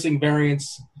embracing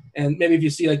variance. And maybe if you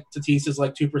see Tatis is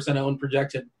 2% owned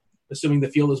projected, assuming the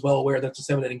field is well aware that's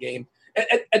a 7-inning game.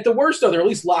 At the worst, though, they're at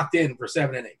least locked in for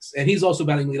 7 innings. And he's also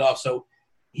batting leadoff, so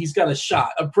he's got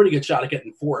a pretty good shot at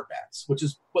getting 4 at-bats, which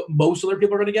is what most other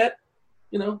people are going to get.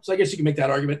 So I guess you can make that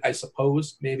argument, I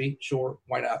suppose. Maybe, sure,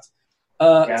 why not?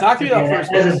 Talk to me about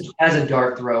first base. As a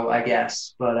dart throw, I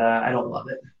guess, but I don't love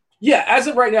it. Yeah, as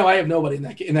of right now, I have nobody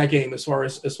in that game as far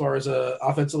as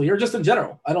offensively or just in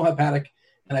general. I don't have Paddock.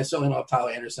 And I certainly don't have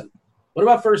Tyler Anderson. What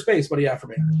about first base? What do you have for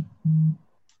me?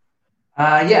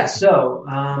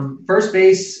 First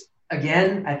base,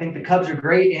 again, I think the Cubs are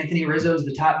great. Anthony Rizzo is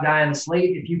the top guy on the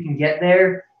slate. If you can get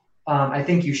there, I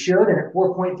think you should. And at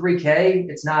 4.3K,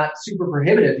 it's not super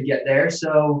prohibitive to get there.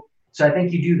 So I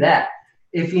think you do that.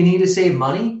 If you need to save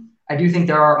money, I do think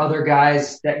there are other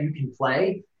guys that you can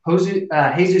play.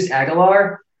 Jesus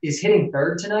Aguilar is hitting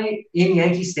third tonight in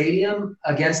Yankee Stadium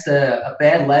against a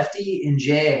bad lefty in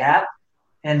J.A. Happ.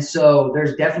 And so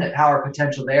there's definite power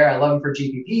potential there. I love him for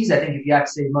GPPs. I think if you have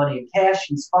to save money in cash,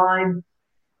 he's fine.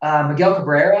 Miguel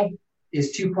Cabrera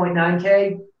is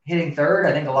 2.9K hitting third.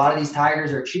 I think a lot of these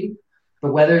Tigers are cheap.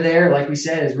 The weather there, like we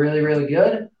said, is really, really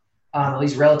good, at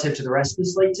least relative to the rest of the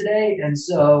slate today. And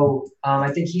so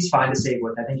I think he's fine to save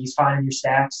with. I think he's fine in your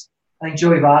stacks. I think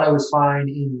Joey Votto is fine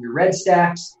in your red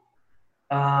stacks.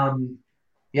 I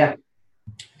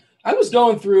was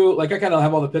going through, I kind of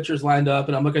have all the pitchers lined up,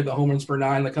 and I'm looking at the home runs per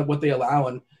 9, what they allow.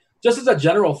 And just as a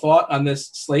general thought on this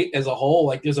slate as a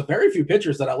whole, there's a very few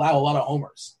pitchers that allow a lot of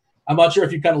homers. I'm not sure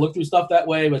if you kind of look through stuff that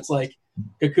way, but it's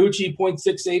Kikuchi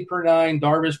 0.68 per 9,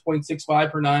 Darvish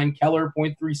 0.65 per 9, Keller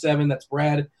 0.37. That's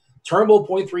Brad. Turnbull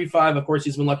 0.35. Of course,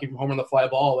 he's been lucky from home run the fly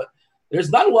ball, but there's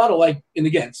not a lot of and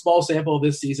again, small sample of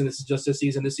this season. This is just this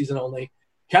season only.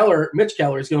 Mitch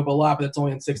Keller is going up a lot, but that's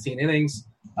only in 16 innings.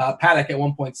 Paddock at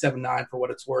 1.79 for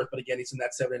what it's worth, but again, he's in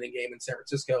that 7-inning game in San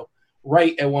Francisco.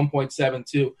 Wright at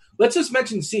 1.72. Let's just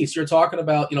mention Cease. You're talking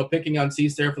about, picking on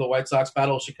Cease there for the White Sox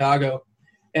battle of Chicago.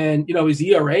 And, his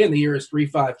ERA in the year is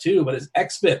 3.52, but his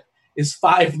xFIP is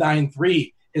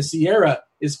 5.93. His SIERA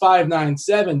is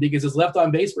 5.97 because his left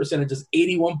on base percentage is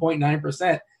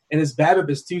 81.9%, and his BABIP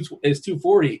is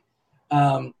 240.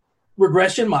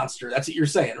 Regression monster. That's what you're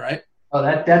saying, right? Oh,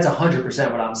 that's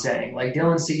 100% what I'm saying.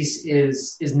 Dylan Cease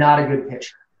is not a good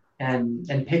pitcher, and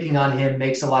picking on him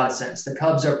makes a lot of sense. The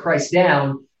Cubs are priced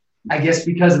down, I guess,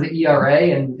 because of the ERA,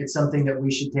 and it's something that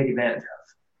we should take advantage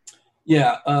of.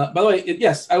 Yeah. By the way,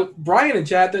 yes, Brian in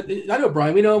chat. I know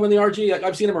Brian. We know him in the RG.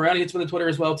 I've seen him around. He hits me on Twitter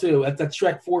as well too. That's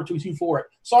Shrek4224.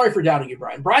 Sorry for doubting you,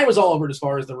 Brian. Brian was all over it as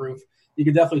far as the roof. You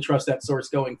can definitely trust that source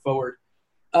going forward.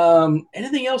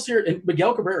 Anything else here? And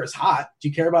Miguel Cabrera is hot. Do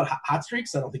you care about hot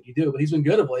streaks? I don't think you do, but he's been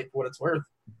good of late for what it's worth.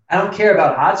 I don't care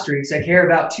about hot streaks. I care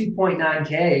about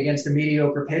 2.9K against a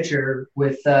mediocre pitcher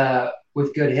with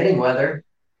good hitting weather.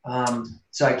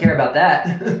 So I care about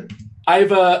that.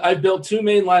 I've built 2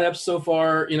 main lineups so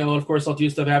far. Of course, I'll do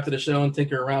stuff after the show and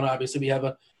tinker around. Obviously, we have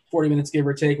a 40 minutes give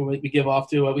or take when we give off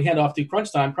to we hand off to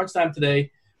Crunch Time. Crunch Time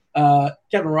today.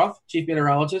 Kevin Roth, chief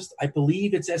meteorologist. I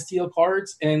believe it's STL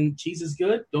cards and cheese is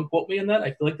good. Don't quote me on that.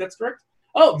 I feel like that's correct.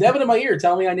 Oh, Devin in my ear,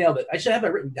 tell me I nailed it. I should have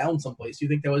that written down someplace. You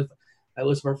think I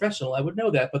was professional? I would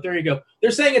know that, but there you go.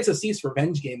 They're saying it's a Cease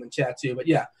Revenge game in chat too. But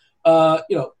yeah,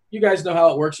 you guys know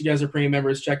how it works. You guys are premium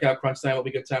members. Check out Crunch Time. It'll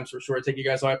be good times for sure. Take you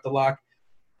guys all up the lock.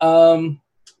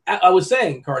 I was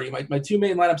saying, Cardi, my 2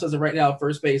 main lineups as of right now,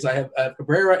 first base, I have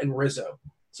Cabrera and Rizzo.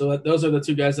 So those are the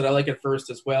 2 guys that I like at first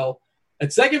as well.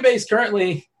 At second base,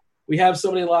 currently, we have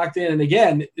somebody locked in. And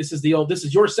again, this is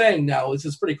your saying now. This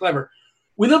is pretty clever.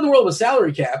 We live in the world of a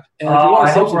salary cap. And I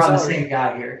hope we're on the same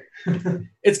guy here.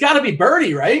 It's got to be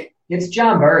Birdie, right? It's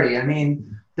John Birdie. I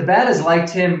mean, the bat has liked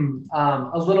him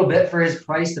a little bit for his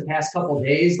price the past couple of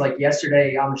days. Like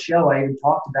yesterday on the show, I even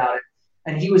talked about it.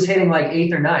 And he was hitting like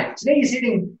 8th or 9th. Today he's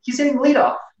hitting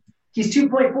leadoff. He's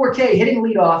 2.4K hitting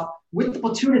leadoff with the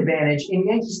platoon advantage in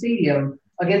Yankee Stadium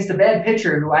against a bad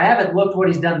pitcher who I haven't looked what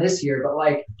he's done this year. But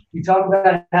like you talk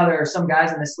about how there are some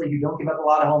guys in this league who don't give up a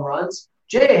lot of home runs.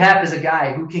 J.A. Happ is a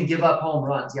guy who can give up home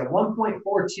runs. He had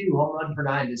 1.42 home run per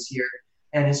 9 this year.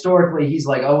 And historically, he's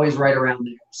like always right around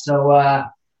there. So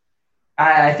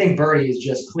I think Birdie is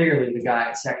just clearly the guy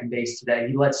at second base today.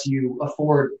 He lets you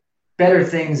afford better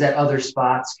things at other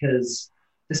spots because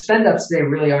the spend-ups today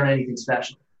really aren't anything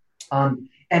special.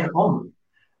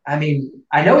 I mean,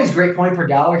 I know he's great point per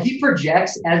dollar. He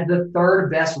projects as the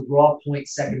 3rd best raw point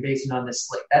second baseman on this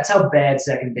slate. That's how bad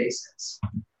second base is.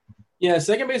 Yeah,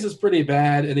 second base is pretty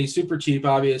bad, and he's super cheap,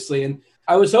 obviously. And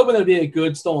I was hoping there'd be a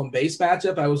good stolen base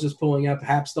matchup. I was just pulling up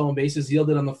Hap stolen bases,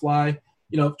 yielded on the fly.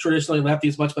 Traditionally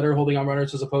lefties much better holding on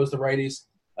runners as opposed to righties.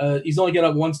 He's only given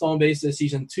up 1 stolen base this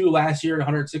season, 2 last year in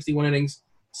 161 innings,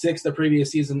 6 the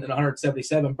previous season in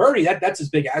 177. Birdie, that's his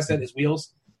big asset, his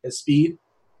wheels, his speed.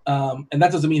 And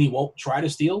that doesn't mean he won't try to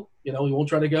steal. He won't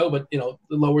try to go, but, it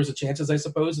lowers the chances, I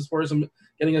suppose, as far as him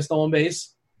getting a stolen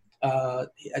base.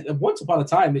 Once upon a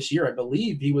time this year, I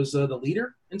believe he was the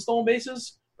leader in stolen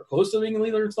bases, or close to being the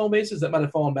leader in stolen bases. That might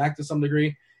have fallen back to some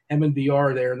degree. Him and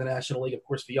VR there in the National League. Of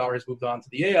course, VR has moved on to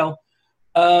the AL.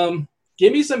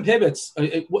 Give me some pivots.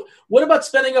 What about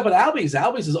spending up at Albies?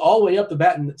 Albies is all the way up the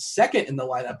bat and second in the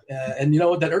lineup. And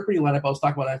that Urquidy lineup I was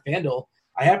talking about on FanDuel,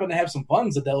 I happen to have some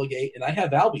funds to delegate, and I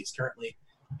have Albies currently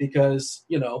because,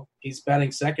 he's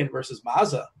batting second versus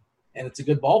Mazza, and it's a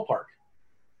good ballpark.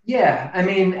 Yeah, I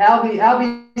mean,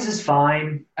 Albies is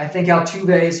fine. I think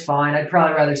Altuve is fine. I'd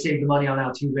probably rather save the money on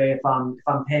Altuve if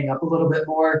I'm paying up a little bit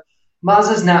more.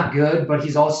 Mazza's not good, but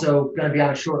he's also going to be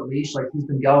on a short leash. Like he's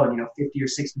been going, 50 or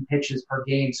 60 pitches per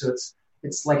game, so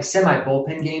it's like a semi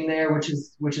bullpen game there, which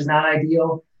is not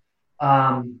ideal.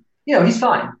 He's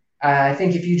fine. I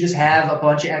think if you just have a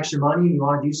bunch of extra money and you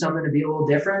want to do something to be a little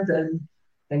different,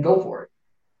 then go for it.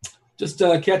 Just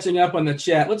catching up on the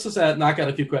chat. Let's just knock out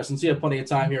a few questions. You have plenty of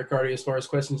time here, Cardi, as far as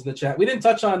questions in the chat. We didn't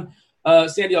touch on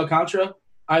Sandy Alcantara.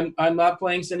 I'm not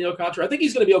playing Sandy Alcantara. I think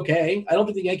he's going to be okay. I don't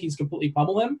think the Yankees completely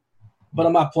pummel him, but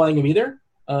I'm not playing him either.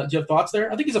 Do you have thoughts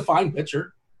there? I think he's a fine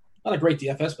pitcher. Not a great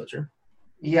DFS pitcher.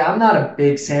 Yeah, I'm not a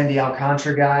big Sandy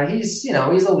Alcantara guy. He's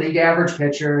a league average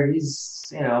pitcher.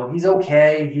 He's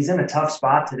okay. He's in a tough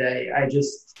spot today.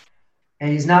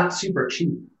 And he's not super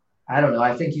cheap. I don't know.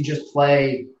 I think you just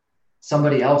play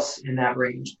somebody else in that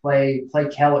range. Play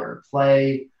Keller.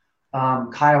 Play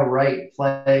Kyle Wright.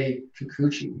 Play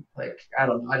Kikuchi. I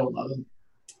don't know. I don't love him.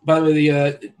 By the way,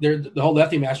 the whole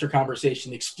lefty master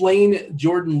conversation. Explain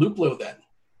Jordan Luplow then.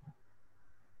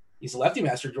 He's a lefty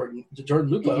master, Jordan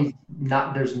Luplow.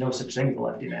 There's no such thing as a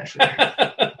lefty master.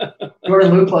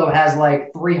 Jordan Luplow has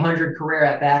 300 career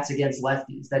at-bats against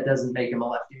lefties. That doesn't make him a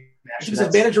lefty master. His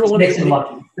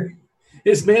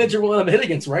manager will let him hit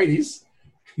against righties.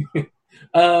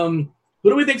 Who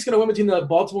do we think is going to win between the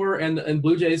Baltimore and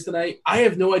Blue Jays tonight? I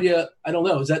have no idea. I don't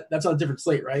know. That's on a different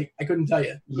slate, right? I couldn't tell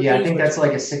you. Yeah, I think that's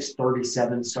like a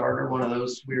 6:37 start or one of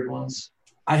those weird ones.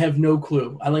 I have no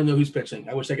clue. I don't even know who's pitching.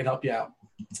 I wish I could help you out.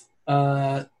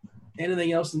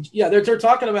 Anything else? They're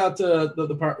talking about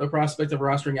the prospect of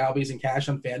rostering Albies and cash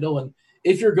on FanDuel, and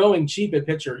if you're going cheap at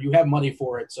pitcher, you have money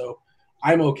for it. So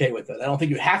I'm okay with it. I don't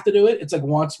think you have to do it. It's like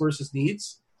wants versus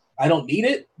needs. I don't need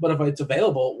it, but if it's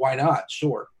available, why not?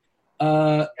 Sure.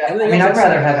 I'd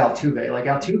rather have Altuve. Like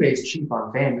Altuve is cheap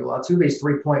on FanDuel. Altuve's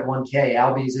 3.1K.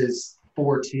 Albies is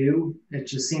 4.2. It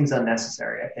just seems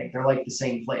unnecessary. I think they're like the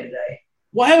same play today.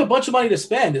 Well, I have a bunch of money to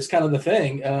spend. Is kind of the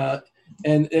thing,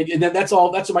 and that's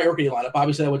all. That's my rookie lineup.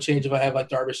 Obviously, that would change if I have like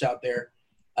Darvish out there.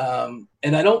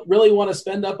 And I don't really want to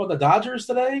spend up on the Dodgers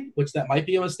today, which that might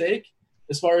be a mistake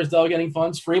as far as delegating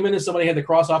funds. Freeman is somebody I had to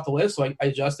cross off the list, so I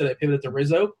adjusted. I pivoted to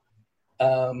Rizzo.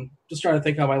 Just trying to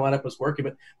think how my lineup was working.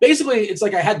 But basically, it's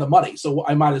like I had the money, so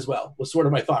I might as well, was sort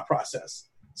of my thought process.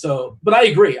 So, but I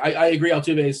agree. I agree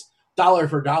Altuve's dollar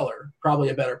for dollar, probably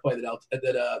a better play than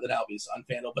Albies on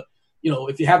FanDuel. But,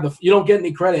 if you have you don't get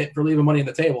any credit for leaving money on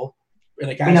the table.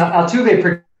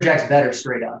 Altuve projects better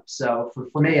straight up. So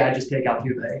for me, I just take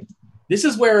Altuve. This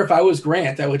is where if I was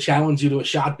Grant, I would challenge you to a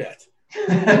shot bet.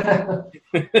 You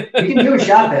can do a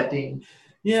shot bet, Dean.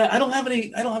 Yeah, I don't have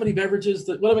any beverages.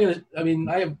 What am I going to? I mean,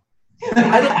 I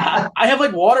have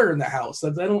like water in the house.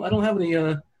 I don't have any.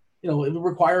 It would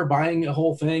require buying a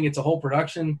whole thing. It's a whole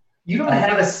production. You don't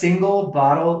have a single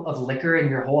bottle of liquor in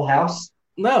your whole house?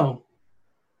 No.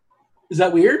 Is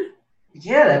that weird?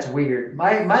 Yeah, that's weird.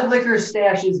 My liquor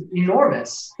stash is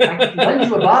enormous. I can lend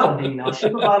you a bottle, Dean. I'll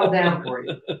ship a bottle down for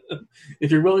you.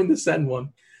 If you're willing to send one.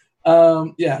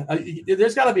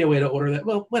 There's got to be a way to order that.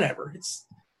 Well, whatever.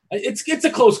 It's a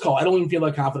close call. I don't even feel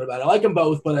that confident about it. I like them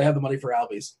both, but I have the money for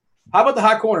Albies. How about the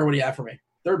hot corner? What do you have for me?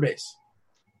 Third base.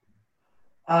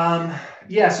 So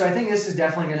I think this is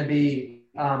definitely going to be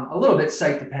a little bit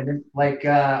site dependent. Like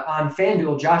on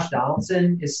FanDuel, Josh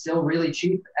Donaldson is still really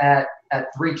cheap at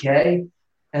 3K.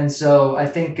 And so I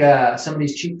think some of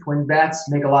these cheap twin bats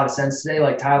make a lot of sense today.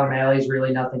 Like Tyler Mahle is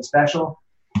really nothing special.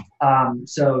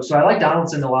 So I like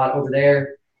Donaldson a lot over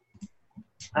there.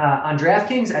 On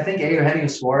DraftKings, I think Eugenio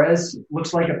Suarez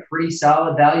looks like a pretty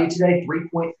solid value today,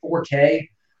 3.4K.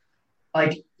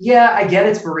 Like, yeah, I get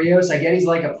it's Barrios. I get he's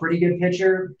like a pretty good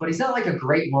pitcher, but he's not like a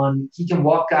great one. He can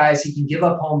walk guys. He can give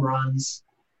up home runs.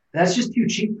 That's just too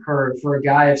cheap for a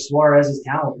guy of Suarez's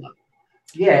talent level.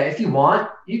 Yeah, if you want,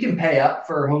 you can pay up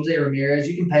for Jose Ramirez.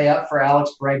 You can pay up for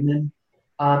Alex Bregman.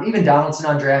 Even Donaldson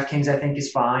on DraftKings, I think,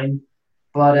 is fine.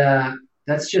 But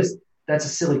that's a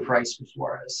silly price for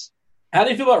Suarez. How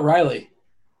do you feel about Riley?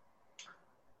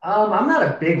 I'm not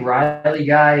a big Riley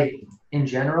guy in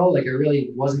general. Like, I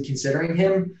really wasn't considering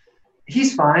him.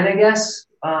 He's fine, I guess.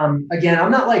 Again,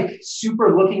 I'm not like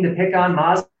super looking to pick on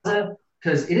Mazda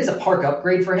because it is a park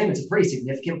upgrade for him. It's a pretty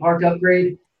significant park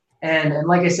upgrade. And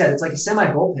like I said, it's like a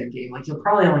semi-bullpen game. Like, he'll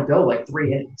probably only go like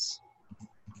 3 innings.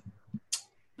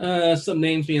 Some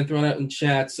names being thrown out in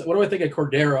chats. What do I think of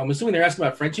Cordero? I'm assuming they're asking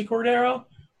about Frenchie Cordero.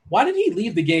 Why did he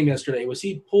leave the game yesterday? Was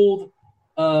he pulled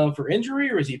for injury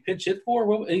or is he pinch hit for?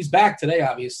 Well, and he's back today,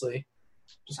 obviously.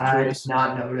 I did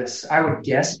not notice. I would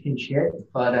guess pinch hit,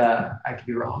 but I could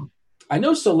be wrong. I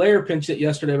know Soler pinched it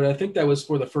yesterday, but I think that was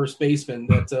for the first baseman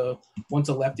that once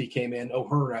a lefty came in,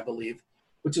 O'Hearn, I believe,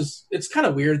 which is – it's kind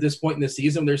of weird at this point in the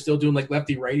season. They're still doing like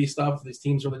lefty-righty stuff. These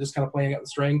teams are just kind of playing out the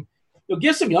string.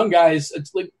 Give some young guys –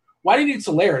 it's like, why do you need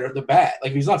Soler at the bat?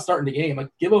 Like, if he's not starting the game, like,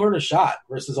 give O'Hearn a shot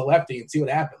versus a lefty and see what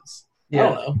happens. Yeah. I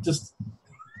don't know. Just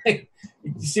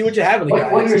see what you have in the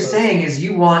guy. What you're saying is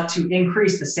you want to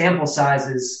increase the sample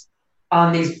sizes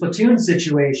on these platoon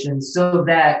situations so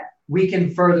that we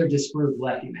can further disprove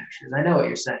lefty matchers. I know what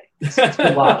you're saying. It's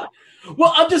good logic.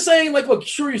 Well, I'm just saying, like, look,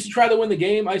 sure, you should try to win the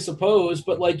game, I suppose,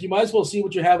 but, like, you might as well see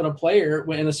what you have in a player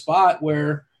in a spot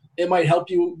where it might help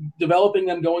you developing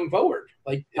them going forward.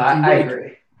 Like, I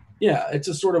agree. Yeah, it's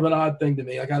just sort of an odd thing to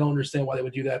me. Like, I don't understand why they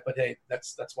would do that, but hey,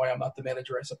 that's why I'm not the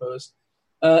manager, I suppose.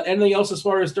 Anything else as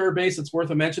far as third base that's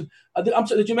worth a mention? I'm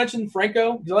sorry, did you mention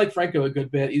Franco? Because I like Franco a good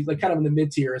bit. He's like kind of in the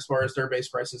mid-tier as far as third base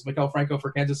prices. Maikel Franco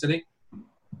for Kansas City?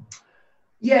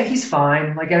 Yeah, he's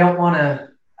fine. Like, I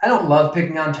don't love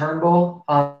picking on Turnbull,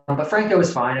 but Franco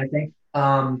is fine, I think.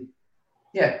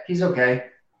 Yeah, he's okay.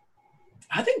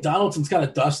 I think Donaldson's kind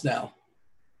of dust now.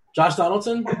 Josh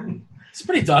Donaldson? He's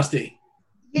pretty dusty.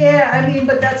 Yeah, I mean,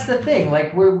 but that's the thing.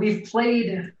 Like, we've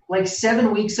played like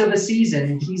 7 weeks of a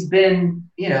season. He's been,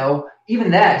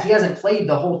 even that, he hasn't played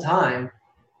the whole time.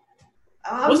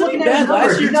 Wasn't he bad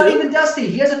last year, He's not even dusty.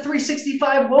 He has a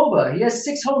 365 WOBA. He has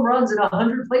 6 home runs and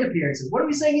 100 plate appearances. What are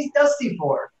we saying he's dusty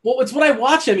for? Well, it's when I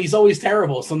watch him, he's always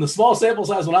terrible. So in the small sample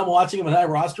size, when I'm watching him and I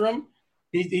roster him,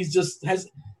 he's just has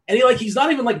 – and he's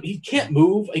not even like – he can't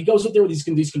move. He goes up there with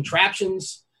these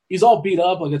contraptions. He's all beat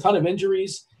up, like a ton of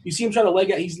injuries. You see him try to leg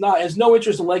out. Has no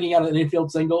interest in legging out an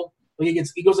infield single. Like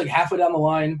he goes like halfway down the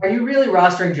line. Are you really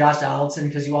rostering Josh Donaldson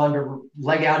because you want him to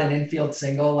leg out an infield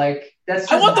single? Like,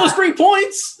 That's I want those 3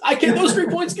 points. I can. Those 3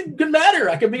 points could matter.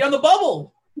 I could be on the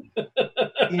bubble. Those 3 points could matter.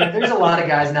 I could be on the bubble. Yeah, there's a lot of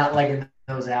guys not legging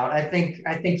those out. I think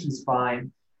he's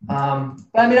fine. But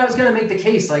I mean, I was going to make the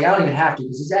case, like, I don't even have to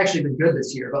because he's actually been good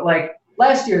this year. But like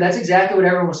last year, that's exactly what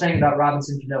everyone was saying about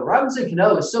Robinson Cano. Robinson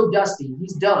Cano is so dusty.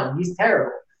 He's done. He's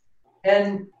terrible.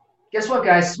 And guess what,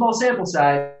 guys? Small sample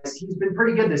size. He's been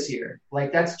pretty good this year.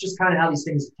 Like, that's just kind of how these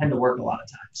things tend to work a lot of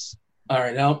times. All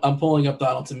right, now I'm pulling up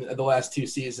Donaldson the last 2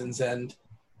 seasons, and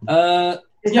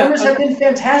his numbers have been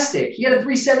fantastic. He had a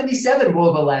 377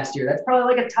 WOBA last year. That's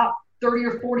probably like a top 30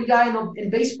 or 40 guy in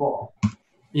baseball.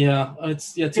 Yeah,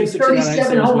 it's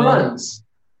 37 home runs.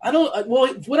 I don't.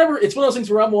 Well, whatever. It's one of those things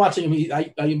where I'm watching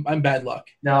him. I'm bad luck.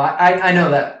 No, I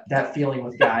know that feeling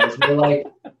with guys. Where like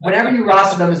whenever you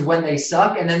roster them is when they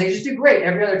suck, and then they just do great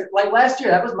every other. Like last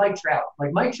year, that was Mike Trout.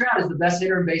 Like Mike Trout is the best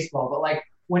hitter in baseball, but like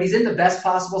when he's in the best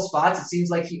possible spots, it seems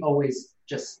like he always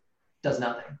just does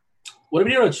nothing. What are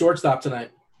we doing at shortstop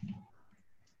tonight?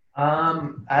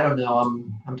 I don't know.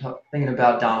 I'm thinking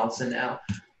about Donaldson now.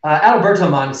 Adalberto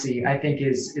Mondesi, I think,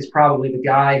 is probably the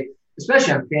guy,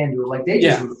 especially on FanDuel. Like they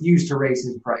just refuse to raise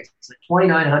his price. It's like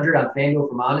 $2,900 on FanDuel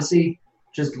for Mondesi.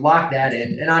 Just lock that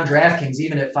in. And on DraftKings,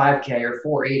 even at $5K or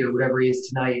 $4.8 or whatever he is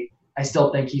tonight, I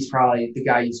still think he's probably the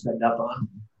guy you spend up on.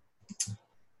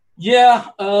 Yeah,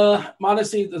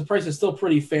 Mondesi, the price is still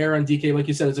pretty fair on DK. Like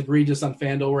you said, it's egregious on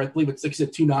FanDuel, where I believe it's 6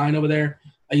 at 2.9 over there.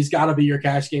 He's got to be your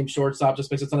cash game shortstop. Just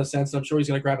makes a ton of sense. And I'm sure he's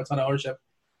going to grab a ton of ownership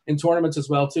in tournaments as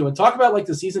well, too. And talk about like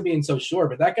the season being so short,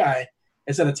 but that guy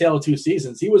has had a tale of 2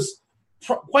 seasons. He was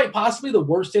quite possibly the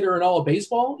worst hitter in all of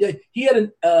baseball. Yeah, he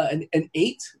had an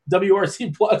 8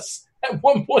 WRC plus at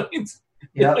one point.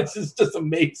 Yeah, This is just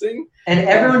amazing. And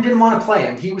everyone didn't want to play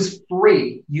him. He was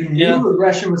free. You knew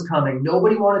regression was coming.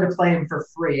 Nobody wanted to play him for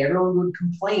free. Everyone would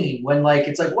complain when, like,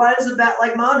 it's like, why is a bat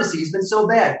like Mondesi? He's been so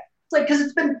bad. It's like, because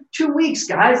it's been 2 weeks,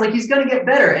 guys. Like, he's going to get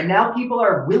better. And now people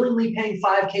are willingly paying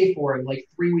 $5K for him, like,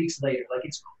 3 weeks later. Like,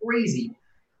 it's crazy,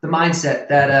 the mindset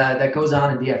that goes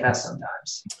on in DFS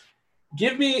sometimes.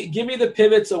 Give me the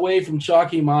pivots away from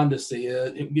Chalky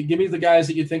Mondesi. Give me the guys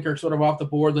that you think are sort of off the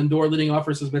board. Lindor leading off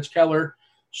versus Mitch Keller.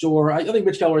 Sure, I think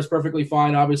Mitch Keller is perfectly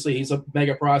fine. Obviously, he's a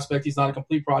mega prospect. He's not a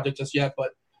complete project just yet,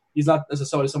 but he's not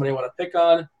necessarily somebody I want to pick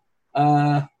on.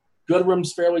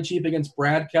 Goodrum's fairly cheap against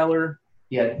Brad Keller.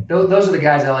 Yeah, those are the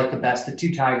guys I like the best, the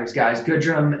 2 Tigers guys,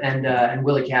 Goodrum and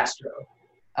Willie Castro.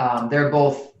 They're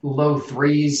both low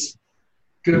 3s.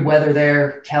 Good weather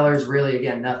there. Keller's really,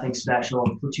 again, nothing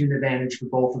special. Platoon advantage for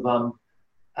both of them.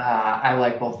 I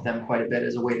like both of them quite a bit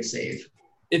as a way to save.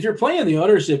 If you're playing the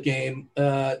ownership game,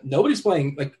 nobody's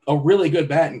playing like a really good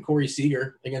bat in Corey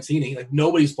Seager against Heaney. Like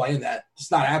nobody's playing that.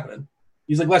 It's not happening.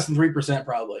 He's like less than 3%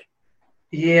 probably.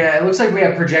 Yeah, it looks like we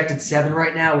have projected 7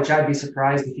 right now, which I'd be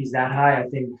surprised if he's that high. I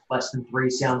think less than 3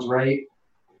 sounds right.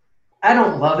 I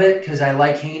don't love it because I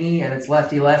like Heaney and it's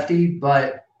lefty-lefty,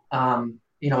 but and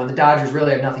the Dodgers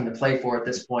really have nothing to play for at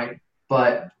this point.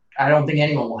 But I don't think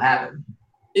anyone will have him.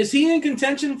 Is he in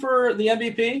contention for the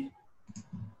MVP?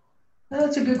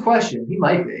 That's a good question. He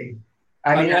might be.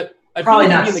 I mean, I probably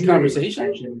feel like not in the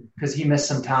conversation because he missed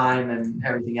some time and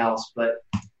everything else. But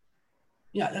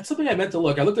yeah, that's something I meant to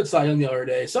look. I looked at Cy Young the other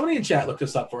day. Somebody in chat looked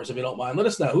this up for us, if you don't mind. Let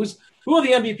us know who are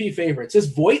the MVP favorites. Is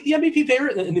Voit the MVP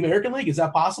favorite in the American League? Is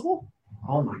that possible?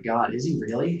 Oh my God, is he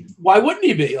really? Why wouldn't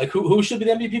he be? Like, who should be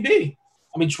the MVP be?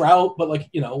 I mean, Trout, but like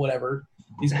whatever.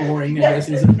 He's boring. Yeah,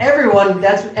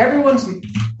 everyone's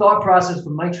thought process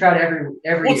with Mike Trout every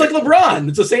Well, it's like LeBron.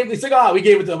 It's the same. It's like, we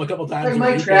gave it to him a couple times.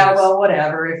 Like Mike Trout, well,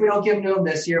 whatever. If we don't give him to him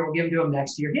this year, we'll give him to him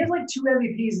next year. He has like 2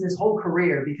 MVPs in his whole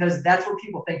career because that's what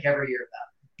people think every year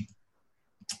about.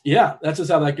 Yeah, that's just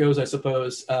how that goes, I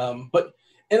suppose.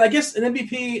 And I guess an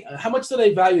MVP, how much do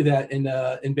they value that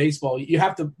in baseball? You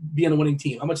have to be on a winning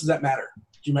team. How much does that matter?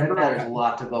 Do you remember? It matters a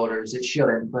lot to voters. It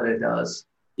shouldn't, but it does.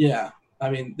 Yeah. I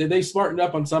mean, they smartened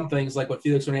up on some things, like what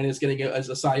Felix Hernandez getting as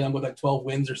a Cy Young with like 12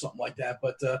 wins or something like that.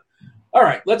 But all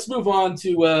right, let's move on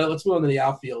to the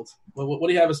outfield. What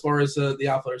do you have as far as the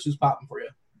outfielders? Who's popping for you?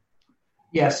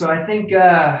 Yeah, so I think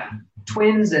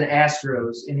Twins and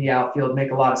Astros in the outfield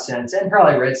make a lot of sense, and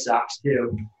probably Red Sox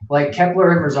too. Like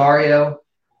Kepler and Rosario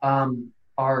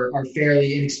are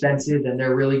fairly inexpensive, and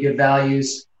they're really good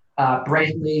values.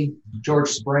 Brantley, George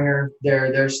Springer,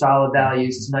 they're solid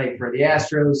values tonight for the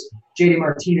Astros. JD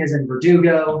Martinez and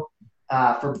Verdugo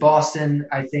for Boston.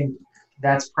 I think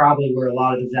that's probably where a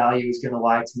lot of the value is going to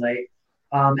lie tonight.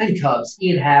 And Cubs,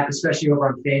 Ian Happ, especially over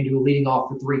on FanDuel, leading off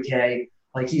for 3K.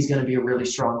 Like he's going to be a really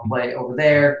strong play over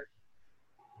there.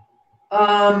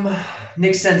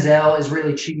 Nick Senzel is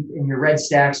really cheap in your red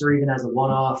stacks or even as a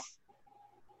one-off.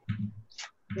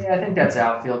 Yeah, I think that's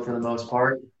outfield for the most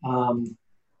part.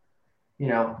 You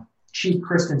know, cheap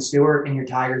Kristen Stewart in your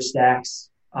Tiger stacks.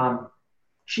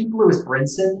 Cheap Lewis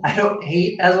Brinson. I don't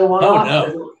hate as a Oh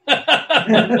one-off. no.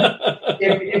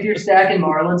 If you're stacking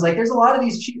Marlins, like there's a lot of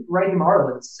these cheap righty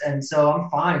Marlins, and so I'm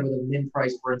fine with a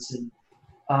min-price Brinson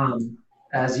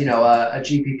as a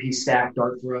GPP stack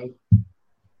dart throw.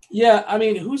 Yeah, I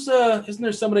mean, isn't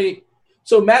there somebody?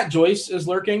 So Matt Joyce is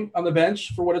lurking on the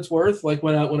bench for what it's worth. Like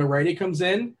when a righty comes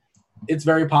in, it's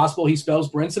very possible he spells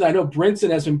Brinson. I know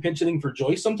Brinson has been pinch hitting for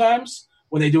Joyce sometimes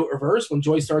when they do it reverse, when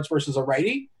Joyce starts versus a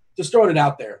righty. Just throwing it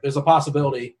out there. There's a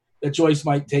possibility that Joyce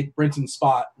might take Brinson's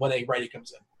spot when a righty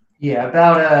comes in. Yeah,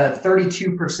 about a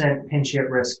 32% pinch hit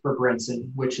risk for Brinson,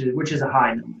 which is a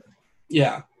high number.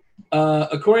 Yeah.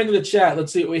 According to the chat,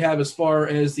 let's see what we have as far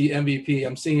as the MVP.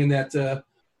 I'm seeing that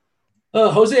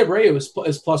Jose Abreu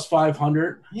is plus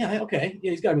 500. Yeah, okay.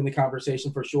 Yeah, he's got to be in the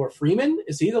conversation for sure. Freeman,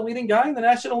 is he the leading guy in the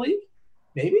National League?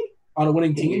 Maybe. On a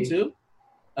winning team, too.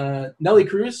 Nelly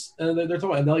Cruz, they're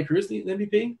talking about Nelly Cruz, the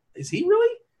MVP. Is he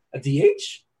really a DH?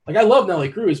 Like, I love Nelly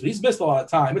Cruz, but he's missed a lot of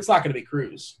time. It's not going to be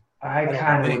Cruz. I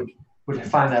kind of would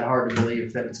find that hard to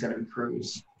believe that it's going to be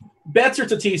Cruz. Betts or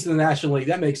Tatis in the National League.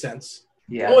 That makes sense.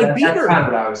 Yeah, that's kind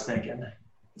of what I was thinking.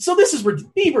 So this is where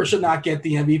Bieber should not get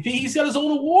the MVP. He's got his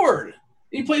own award.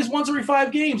 He plays once every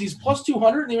 5 games. He's plus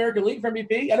 200 in the American League for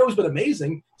MVP. I know he's been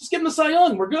amazing. Just give him the Cy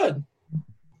Young. We're good.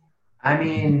 I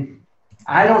mean,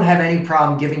 I don't have any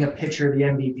problem giving a pitcher the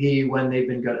MVP when they've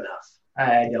been good enough.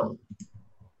 I don't.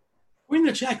 We're in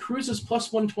the chat. Cruz is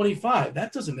plus 125.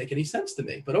 That doesn't make any sense to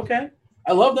me, but okay.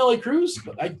 I love Nelly Cruz,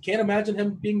 but I can't imagine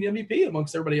him being the MVP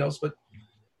amongst everybody else. But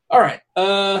all right.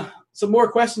 Some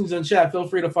more questions in chat. Feel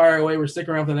free to fire away. We're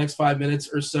sticking around for the next 5 minutes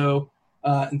or so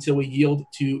until we yield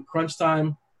to crunch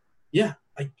time. Yeah,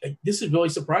 this is really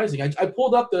surprising. I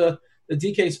pulled up the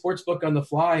DK Sportsbook on the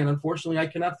fly, and unfortunately I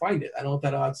cannot find it. I don't know if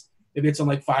that odds. Maybe it's on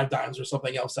like 5 dimes or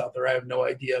something else out there. I have no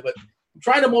idea. But I'm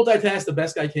trying to multitask the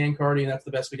best I can, Cardi, and that's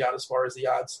the best we got as far as the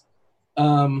odds.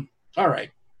 All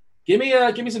right. Give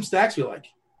me some stacks you like.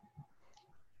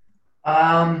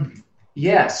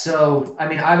 Yeah, so, I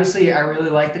mean, obviously I really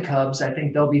like the Cubs. I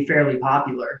think they'll be fairly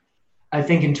popular. I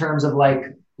think in terms of,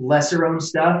 like, lesser-owned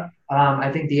stuff, I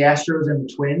think the Astros and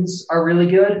the Twins are really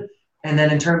good. And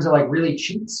then in terms of, like, really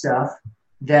cheap stuff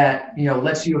that,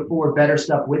 lets you afford better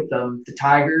stuff with them, the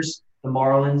Tigers, the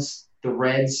Marlins, the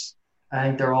Reds, I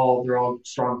think they're all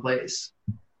strong plays.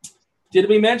 Did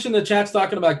we mention the chat's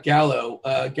talking about Gallo?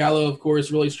 Gallo, of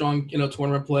course, really strong,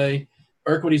 tournament play.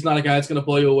 Urquidy's not a guy that's going to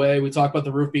blow you away. We talk about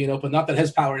the roof being open. Not that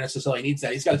his power necessarily needs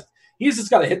that. He's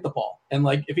just got to hit the ball. And,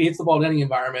 like, if he hits the ball in any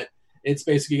environment, it's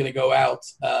basically going to go out.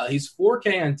 He's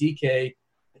 4K on DK.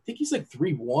 I think he's like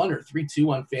 3-1 or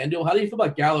 3-2 on FanDuel. How do you feel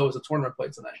about Gallo as a tournament play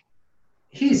tonight?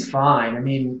 He's fine. I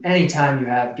mean, anytime you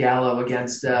have Gallo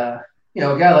against, a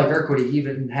guy like Urquidy, he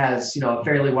even has, a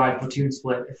fairly wide platoon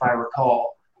split, if I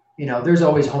recall. There's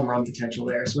always home run potential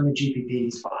there. So in the GPP,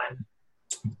 he's fine.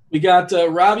 We got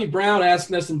Robbie Brown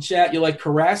asking us in chat, you like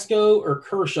Carrasco or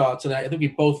Kershaw tonight? I think we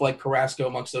both like Carrasco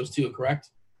amongst those two, correct?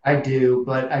 I do,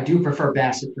 but I do prefer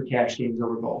Bassett for cash games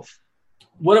over both.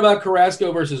 What about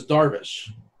Carrasco versus Darvish?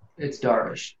 It's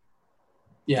Darvish.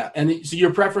 Yeah, and so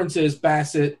your preference is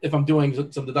Bassett, if I'm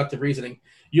doing some deductive reasoning.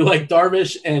 You like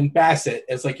Darvish and Bassett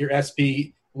as like your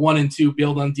SP 1 and 2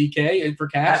 build on DK and for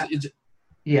cash?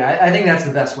 Yeah, I think that's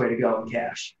the best way to go in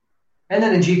cash. And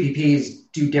then in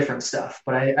GPPs, do different stuff.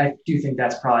 But I do think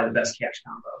that's probably the best cash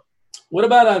combo. What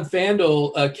about on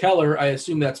FanDuel, Keller? I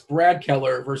assume that's Brad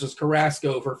Keller versus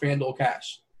Carrasco for FanDuel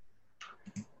cash.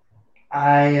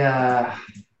 I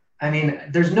mean,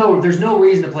 there's no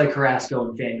reason to play Carrasco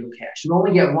in FanDuel cash. You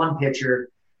only get one pitcher.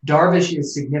 Darvish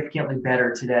is significantly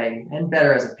better today and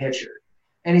better as a pitcher.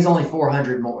 And he's only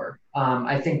 400 more.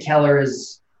 I think Brad Keller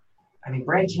is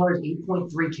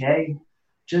 8.3K.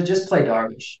 Just play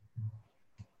Darvish.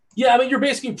 Yeah, I mean, you're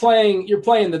basically playing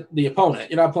the opponent.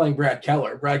 You're not playing Brad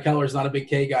Keller. Brad Keller is not a big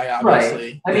K guy,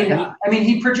 obviously. Right. I mean,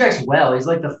 he projects well. He's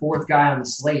like the 4th guy on the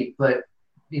slate, but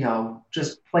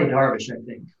just play Darvish, I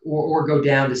think, or go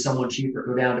down to someone cheaper.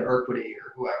 Go down to Urquidy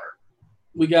or whoever.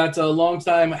 We got a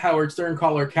longtime Howard Stern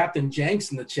caller, Captain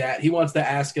Jenks, in the chat. He wants to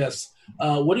ask us,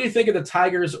 what do you think of the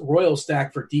Tigers Royal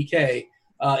stack for DK?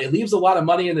 It leaves a lot of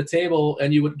money in the table,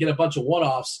 and you would get a bunch of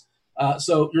one-offs.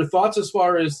 So your thoughts as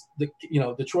far as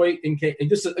Detroit and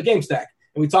just a game stack,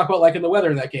 and we talk about liking the weather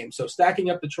in that game. So stacking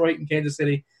up Detroit and Kansas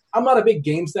City. I'm not a big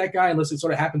game stack guy unless it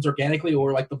sort of happens organically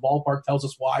or like the ballpark tells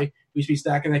us why we should be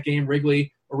stacking that game.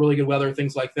 Wrigley or really good weather,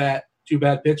 things like that. 2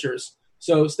 bad pitchers.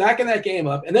 So stacking that game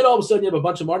up, and then all of a sudden you have a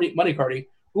bunch of money Cardi.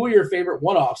 Who are your favorite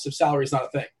one-offs if salary is not a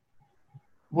thing?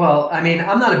 Well, I mean,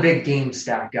 I'm not a big game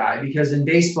stack guy because in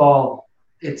baseball,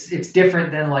 it's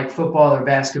different than like football or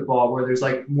basketball where there's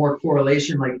like more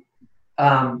correlation. Like,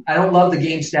 I don't love the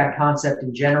game stack concept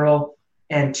in general.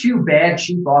 And two bad,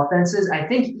 cheap offenses, I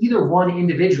think either one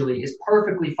individually is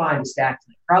perfectly fine to stack,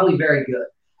 probably very good.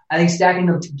 I think stacking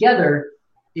them together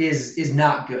is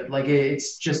not good. Like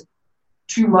it's just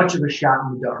too much of a shot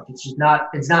in the dark. It's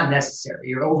not necessary.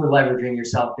 You're over leveraging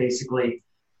yourself basically,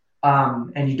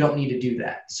 and you don't need to do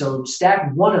that. So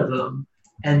stack one of them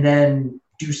and then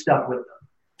do stuff with them.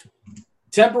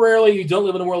 Temporarily, you don't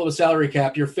live in a world of a salary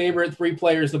cap. Your favorite 3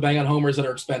 players to bang on homers that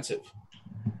are expensive.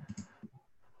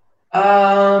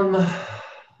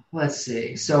 Let's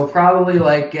see. So probably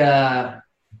like, I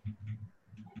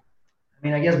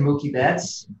guess Mookie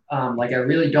Betts. Like I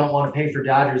really don't want to pay for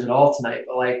Dodgers at all tonight,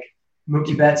 but like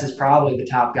Mookie Betts is probably the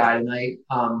top guy tonight,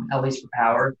 at least for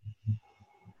power.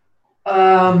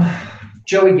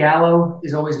 Joey Gallo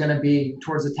is always going to be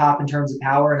towards the top in terms of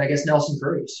power, and I guess Nelson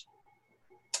Cruz.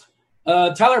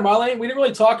 Tyler Mahle, we didn't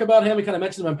really talk about him. We kind of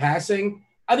mentioned him in passing.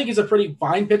 I think he's a pretty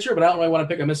fine pitcher, but I don't really want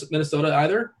to pick a Minnesota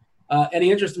either.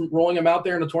 Any interest in rolling him out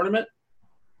there in the tournament?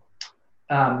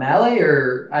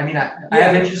 Mahle, I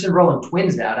have interest in rolling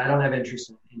Twins out. I don't have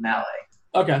interest in Mahle.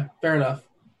 Okay, fair enough.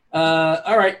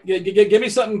 All right, give me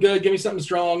something good. Give me something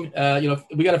strong.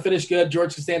 We got to finish good,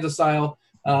 George Costanza style.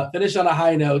 Finish on a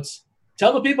high note.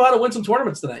 Tell the people how to win some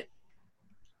tournaments tonight.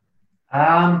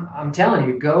 I'm telling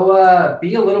you, go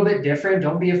be a little bit different.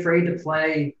 Don't be afraid to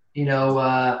play,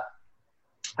 a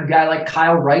guy like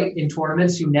Kyle Wright in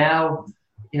tournaments who now,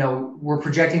 we're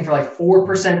projecting for like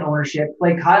 4% ownership.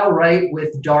 Play Kyle Wright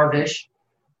with Darvish,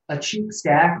 a cheap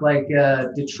stack like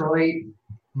Detroit,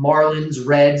 Marlins,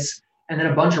 Reds, and then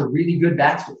a bunch of really good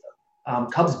bats with them.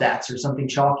 Cubs bats or something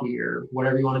chalky or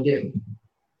whatever you want to do.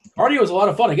 Cardio is a lot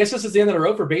of fun. I guess this is the end of the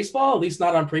road for baseball, at least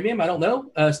not on premium. I don't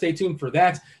know. Stay tuned for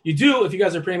that. You do, if you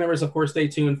guys are premium members, of course, stay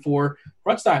tuned for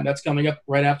Crunch Time. That's coming up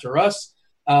right after us.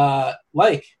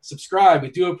 Subscribe.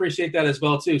 We do appreciate that as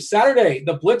well, too. Saturday,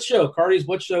 the Blitz Show. Cardi's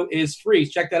Blitz Show is free.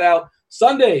 Check that out.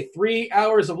 Sunday, 3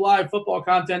 hours of live football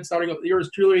content starting with yours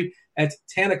truly at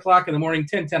 10 o'clock in the morning,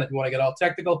 10:10 if you want to get all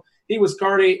technical. He was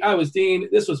Cardi. I was Dean.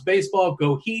 This was Baseball.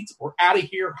 Go Heat. We're out of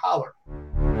here. Holler.